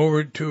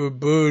over to a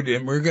booth,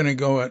 and we're going to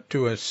go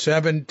to a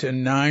 7 to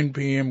 9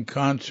 p.m.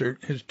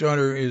 concert. His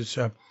daughter is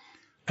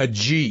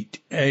Ajit,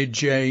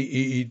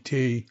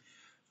 A-J-E-E-T,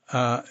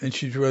 and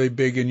she's really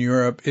big in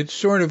Europe. It's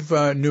sort of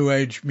new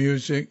age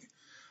music.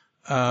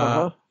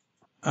 I've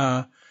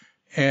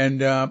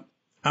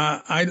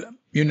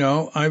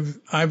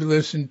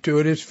listened to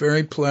it. It's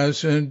very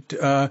pleasant.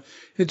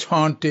 It's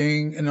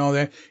haunting and all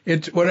that.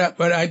 It's what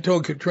I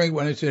told Katrina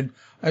when I said,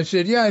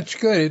 yeah, it's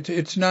good.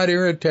 It's not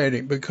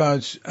irritating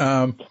because,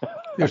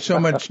 there's so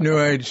much new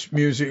age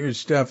music or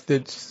stuff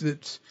that's,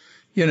 it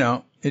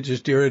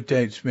just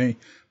irritates me,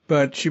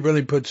 but she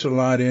really puts a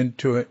lot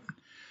into it.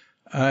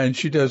 And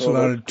she does a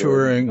lot of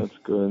touring. That's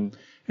good.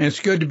 And it's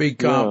good to be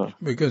comped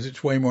because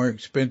it's way more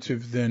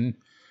expensive than,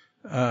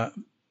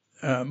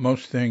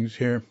 most things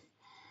here.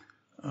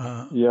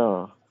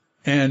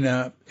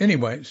 And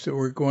anyway, so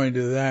we're going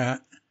to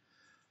that.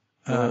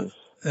 Nice.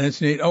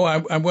 That's neat. Oh,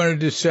 I wanted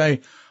to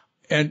say,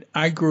 and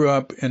I grew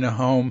up in a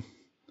home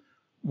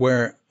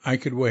where I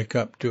could wake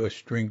up to a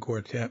string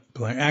quartet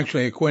playing.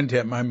 Actually, a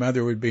quintet. My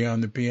mother would be on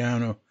the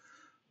piano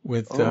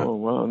with. Oh,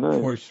 wow, nice.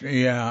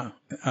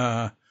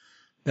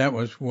 That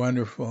was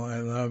wonderful. I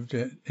loved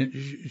it.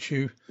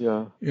 She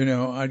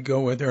I'd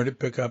go with her to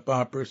pick up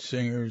opera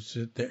singers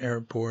at the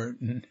airport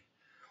and.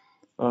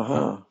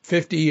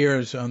 50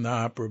 years on the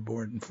opera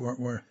board in Fort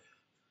Worth.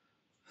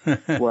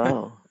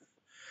 Wow.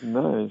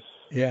 Nice.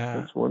 Yeah.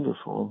 That's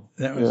wonderful.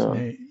 That was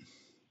neat.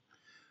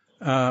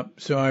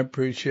 So I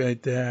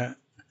appreciate that.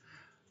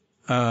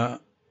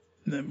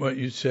 What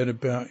you said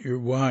about your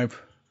wife.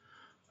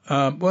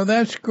 Well,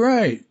 that's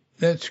great.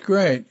 That's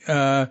great.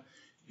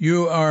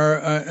 You are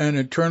an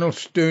eternal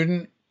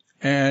student,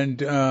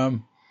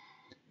 and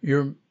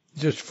you're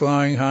just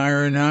flying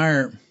higher and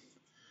higher.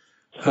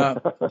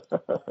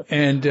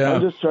 And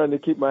I'm just trying to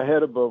keep my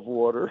head above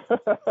water.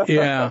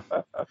 Yeah.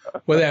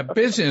 Well, that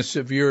business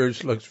of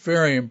yours looks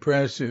very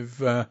impressive.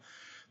 The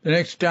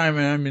next time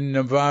I'm in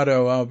Nevada,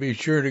 I'll be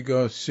sure to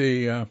go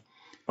see. Oh,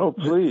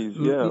 please.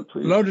 Yeah,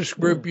 please. Lotus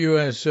Group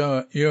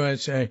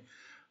USA.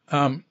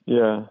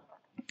 Yeah.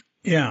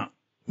 Yeah.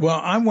 Well,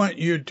 I want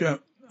you to,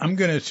 I'm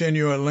going to send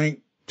you a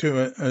link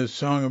to a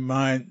song of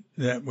mine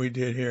that we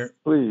did here.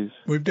 Please.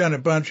 We've done a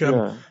bunch of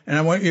them, and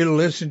I want you to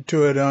listen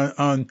to it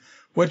on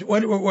what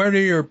are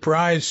your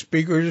prize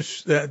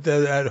speakers?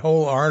 That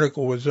whole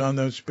article was on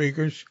those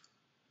speakers.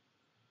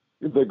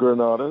 The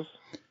Granadas.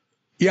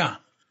 Yeah,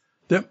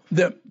 the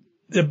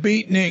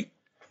Beatnik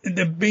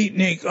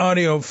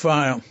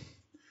audiophile.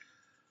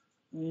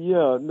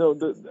 Yeah, no,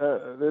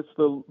 that's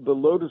the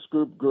Lotus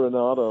Group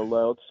Granada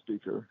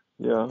loudspeaker.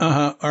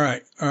 Yeah. All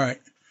right.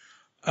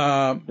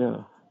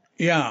 Yeah.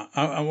 Yeah,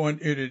 I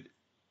want you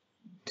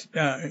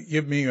to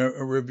give me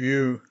a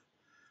review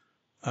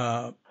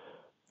of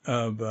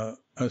a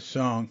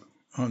song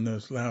on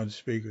those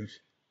loudspeakers,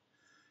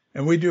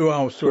 and we do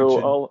all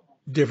sorts of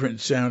different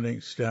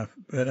sounding stuff.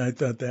 But I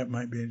thought that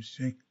might be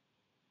interesting.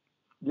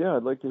 Yeah,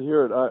 I'd like to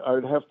hear it.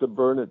 I'd have to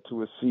burn it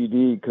to a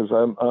CD because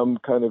I'm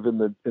kind of in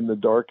the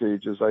dark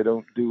ages. I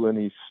don't do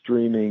any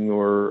streaming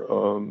or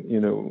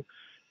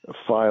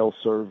file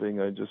serving.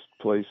 I just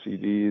play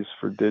CDs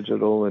for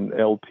digital and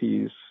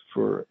LPs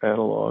for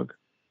analog.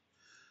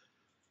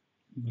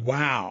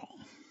 Wow.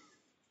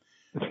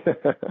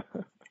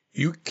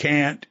 You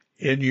can't,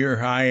 in your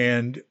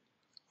high-end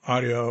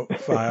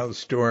audiophile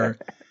store,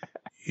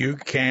 you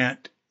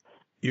can't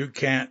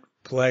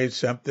play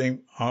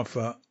something off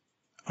a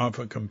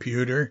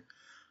computer?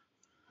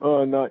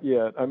 Not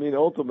yet. I mean,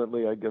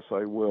 ultimately, I guess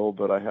I will,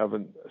 but I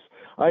haven't.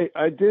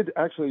 I did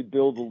actually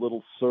build a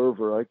little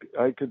server.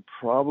 I could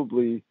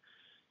probably,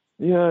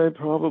 I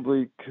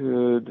probably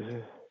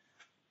could.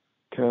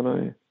 Can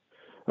I?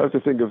 I have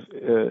to think of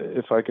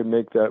if I can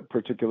make that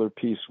particular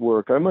piece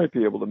work. I might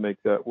be able to make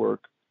that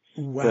work.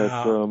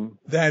 Wow,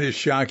 that is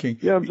shocking.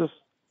 Yeah, I'm just.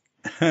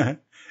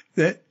 What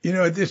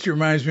this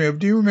reminds me of.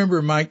 Do you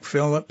remember Mike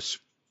Phillips?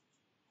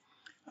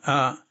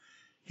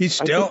 He's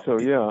still. I think so,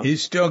 yeah.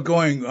 He's still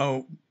going.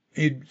 Oh,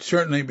 he'd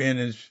certainly be in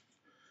his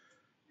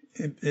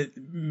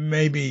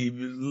maybe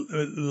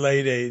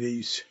late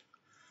 80s.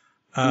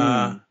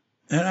 And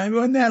I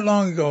wasn't that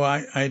long ago.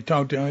 I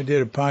talked to him. I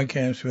did a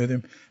podcast with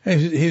him.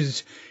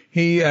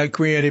 He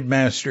created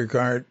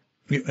MasterCard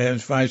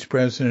as vice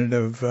president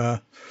of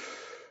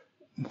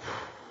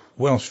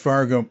Wells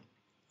Fargo.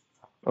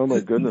 Oh my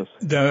goodness!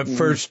 The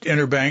first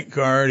interbank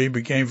card. He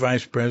became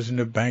vice president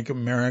of Bank of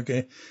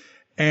America,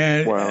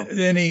 and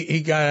then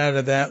he got out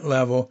of that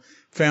level,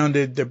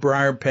 founded the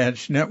Briar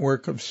Patch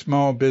Network of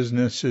Small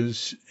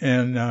Businesses,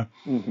 and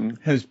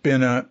has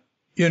been a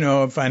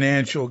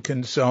financial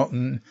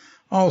consultant,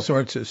 all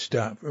sorts of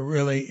stuff.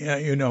 Really,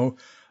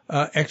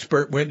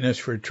 expert witness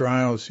for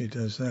trials. He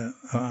does that.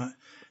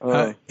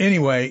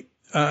 Anyway,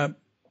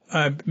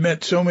 I've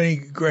met so many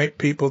great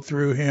people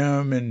through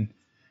him and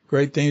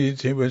great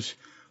things. He was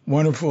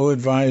wonderful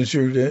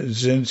advisor to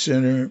Zen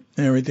Center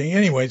and everything.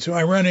 Anyway, so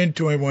I run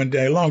into him one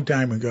day, a long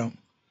time ago,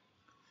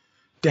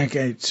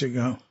 decades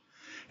ago,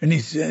 and he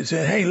said,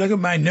 "Hey, look at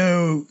my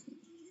new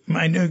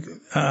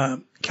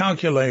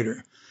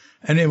calculator,"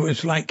 and it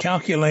was like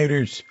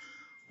calculators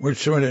were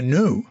sort of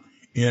new,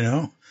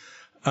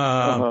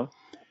 But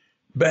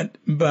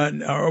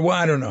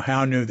I don't know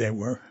how new they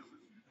were.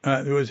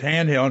 It was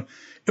handheld.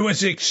 It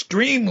was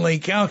extremely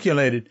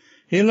calculated.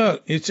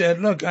 He said,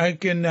 "Look, I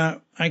can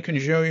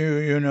show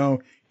you,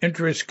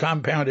 interest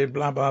compounded,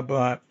 blah, blah,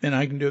 blah, and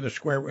I can do the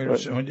square root of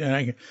so, and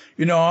I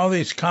can, all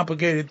these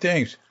complicated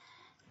things."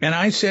 And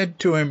I said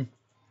to him,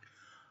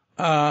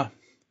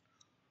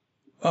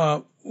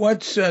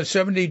 what's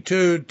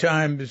 72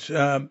 times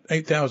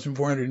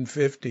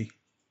 8,450?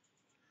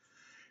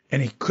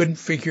 And he couldn't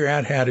figure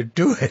out how to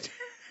do it.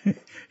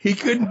 He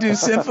couldn't do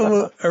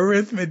simple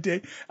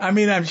arithmetic. I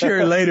mean, I'm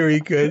sure later he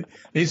could.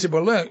 He said,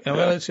 "Well, look,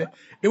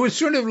 it was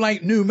sort of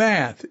like new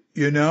math,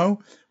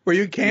 where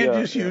you can't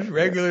just use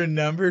regular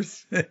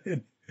numbers."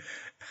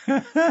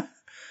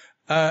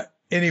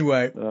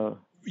 Anyway,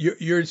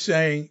 you're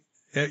saying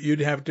that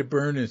you'd have to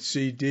burn a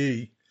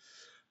CD.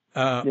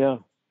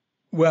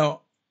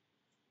 Well,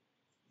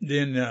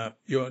 then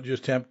you'll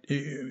just have.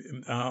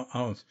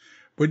 You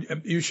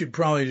should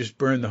probably just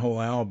burn the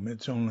whole album.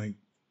 It's only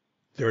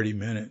 30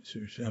 minutes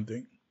or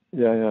something.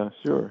 Yeah,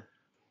 sure.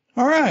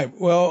 All right.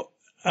 Well,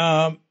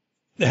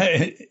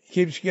 it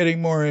keeps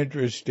getting more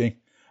interesting.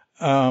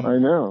 I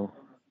know.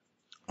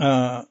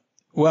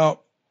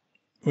 Well,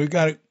 we've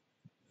got to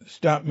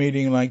stop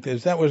meeting like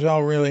this. That was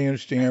all really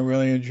interesting. I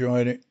really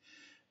enjoyed it.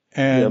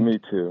 And, yeah, me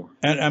too.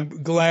 And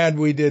I'm glad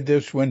we did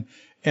this one.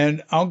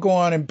 And I'll go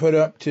on and put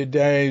up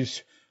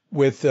today's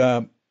with,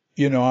 I'll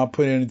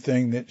put in a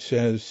thing that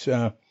says,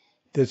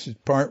 this is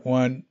part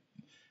 1.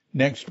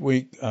 Next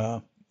week,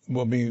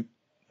 we'll be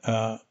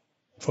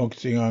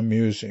focusing on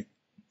music.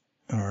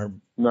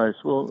 Nice.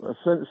 Well,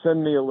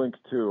 send me a link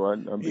too.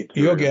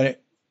 You'll get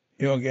it.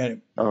 You'll get it.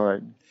 All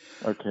right.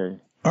 Okay.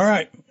 All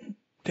right.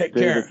 Take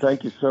care.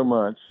 Thank you so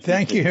much.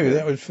 Thank you.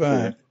 That was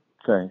fun. Yeah.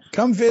 Thanks.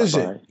 Come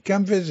visit. Bye-bye.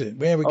 Come visit.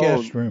 We have a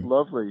guest room.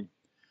 Lovely.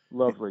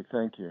 Lovely.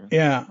 Thank you.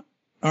 Yeah.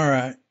 All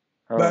right.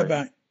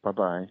 Bye-bye.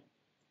 Bye-bye.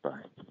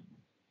 Bye.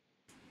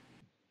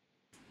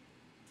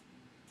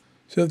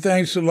 So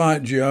thanks a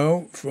lot,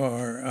 Joe,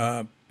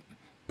 for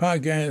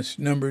podcast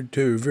number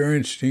 2. Very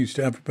interesting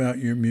stuff about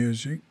your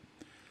music.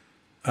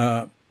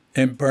 And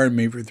pardon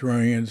me for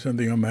throwing in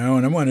something on my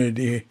own. I wanted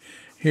to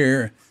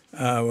hear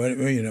what,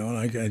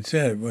 like I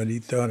said, what he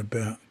thought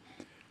about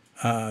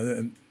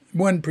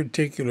one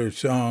particular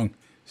song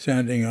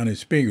sounding on his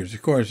speakers.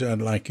 Of course,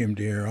 I'd like him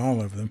to hear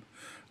all of them.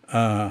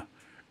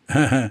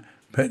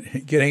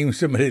 But getting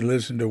somebody to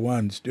listen to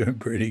one's doing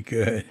pretty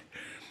good.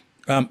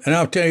 And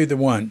I'll tell you the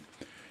one.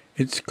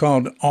 It's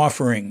called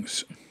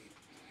Offerings.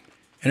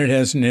 And it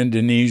has an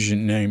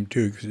Indonesian name,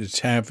 too, because it's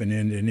half an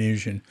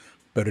Indonesian.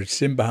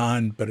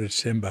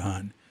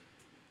 Persembahan.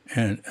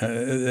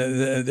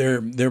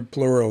 And their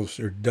plurals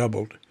are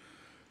doubled.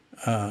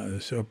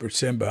 So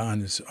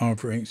persembahan is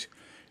offerings.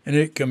 And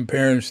it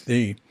compares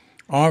the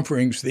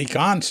offerings, the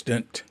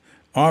constant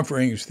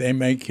offerings they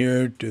make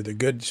here to the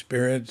good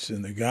spirits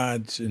and the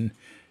gods and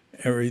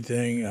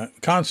everything,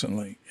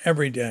 constantly,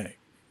 every day,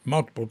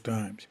 multiple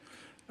times,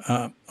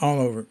 all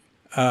over.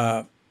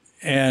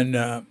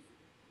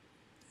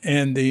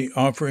 And the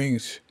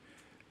offerings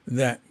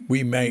that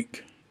we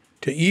make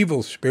to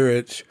evil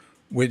spirits,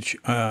 which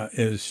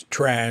is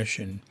trash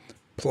and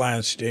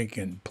plastic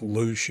and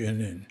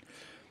pollution and,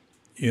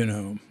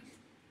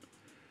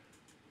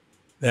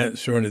 that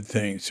sort of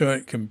thing. So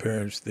it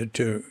compares the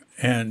two.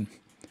 And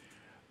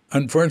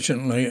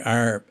unfortunately,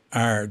 our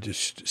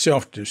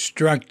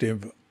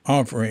self-destructive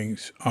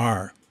offerings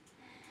are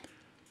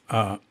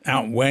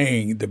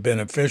outweighing the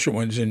beneficial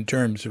ones in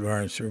terms of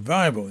our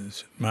survival,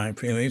 is my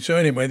feeling. So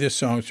anyway, this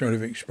song sort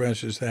of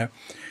expresses that.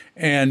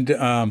 And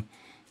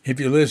if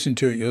you listen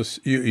to it,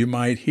 you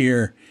might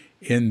hear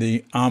in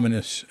the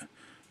ominous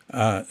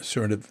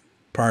sort of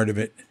part of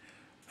it,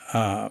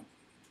 I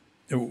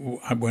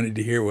wanted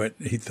to hear what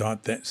he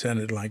thought that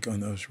sounded like on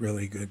those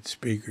really good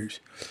speakers.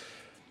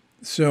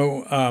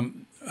 So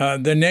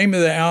the name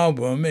of the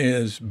album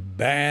is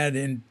Bad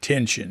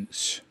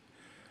Intentions.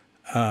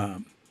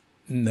 And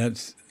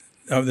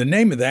the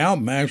name of the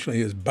album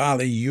actually is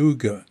Bali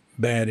Yuga,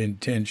 Bad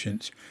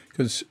Intentions,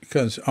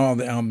 because all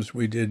the albums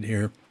we did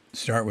here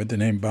start with the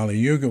name Bali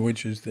Yuga,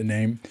 which is the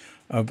name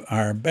of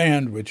our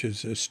band, which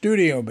is a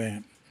studio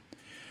band.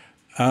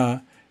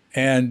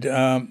 And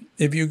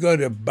if you go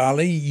to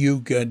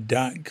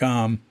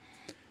baliyuga.com,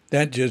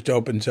 that just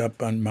opens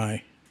up on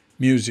my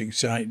music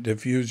site,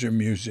 Diffuser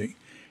Music.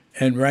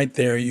 And right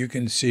there you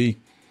can see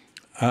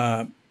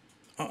a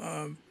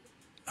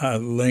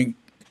link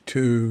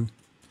to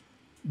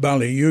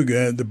Bali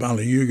Yuga, the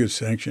Bali Yuga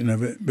section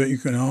of it. But you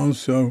can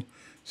also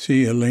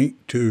see a link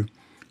to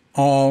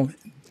all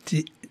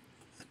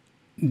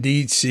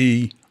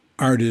DC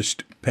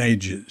artist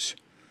pages.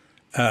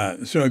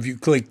 So if you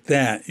click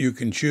that, you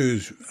can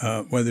choose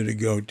whether to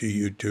go to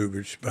YouTube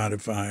or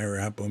Spotify or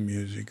Apple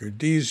Music or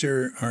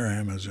Deezer or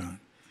Amazon.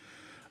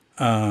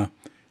 And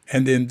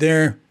then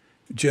there,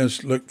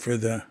 just look for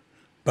the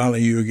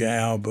Bali Yuga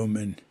album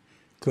and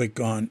click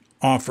on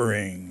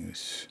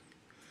Offerings.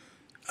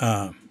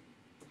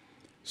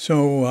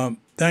 So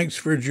thanks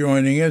for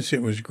joining us.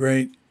 It was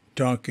great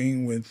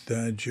talking with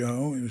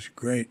Joe. It was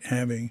great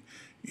having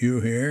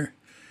you here.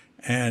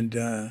 And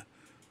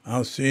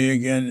I'll see you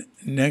again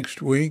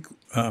next week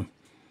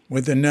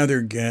with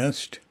another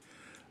guest.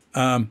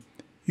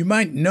 You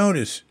might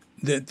notice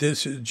that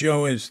this is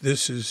Joe's.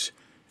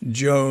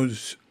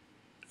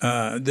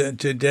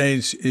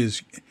 Today's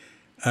is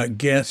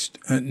guest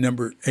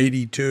number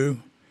 82.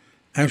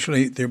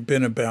 Actually, there have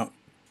been about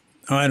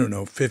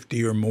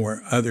 50 or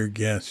more other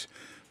guests,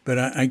 but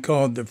I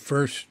called the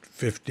first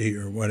 50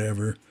 or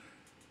whatever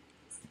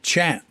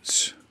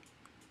chats.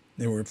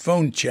 They were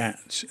phone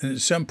chats. And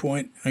at some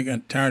point, I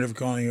got tired of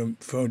calling them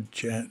phone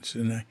chats,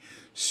 and I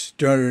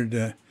started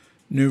a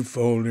new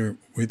folder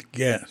with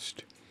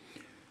guest.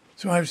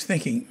 So I was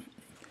thinking,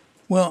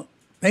 well,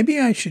 maybe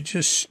I should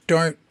just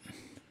start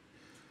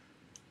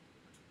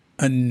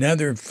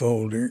another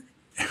folder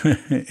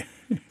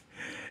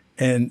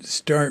and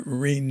start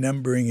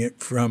renumbering it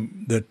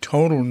from the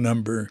total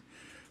number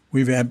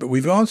we've had. But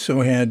we've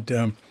also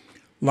had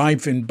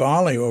Life in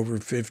Bali over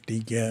 50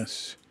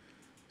 guests.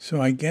 So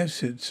I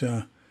guess it's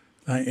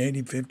like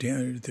 80, 50,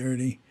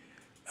 130.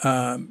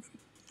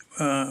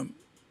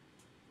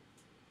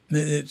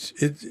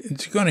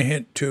 It's going to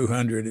hit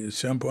 200 at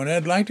some point.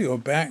 I'd like to go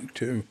back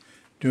to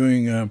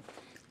doing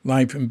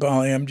Life in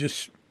Bali.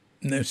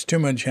 There's too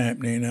much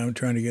happening now. I'm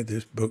trying to get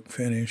this book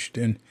finished,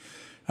 and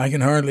I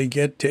can hardly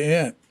get to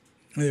it.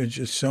 There's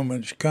just so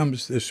much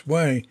comes this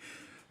way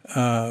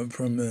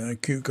from the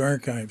Cuke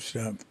Archive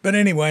stuff. But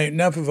anyway,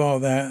 enough of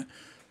all that.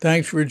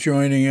 Thanks for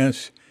joining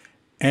us.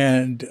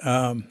 And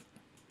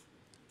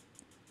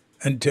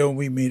until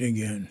we meet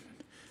again,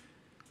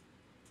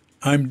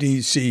 I'm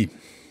DC,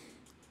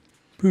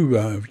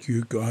 Poobah of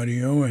Cuke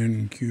Audio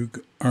and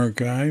Cuke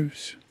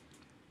Archives,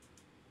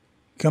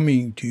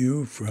 coming to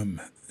you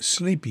from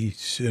Sleepy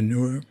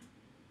Sanur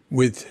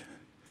with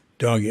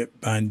Doggett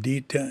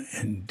Bandita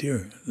and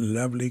dear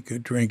lovely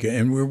Katrinka.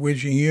 And we're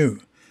wishing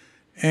you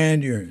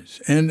and yours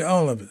and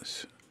all of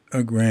us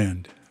a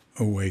grand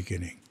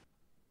awakening.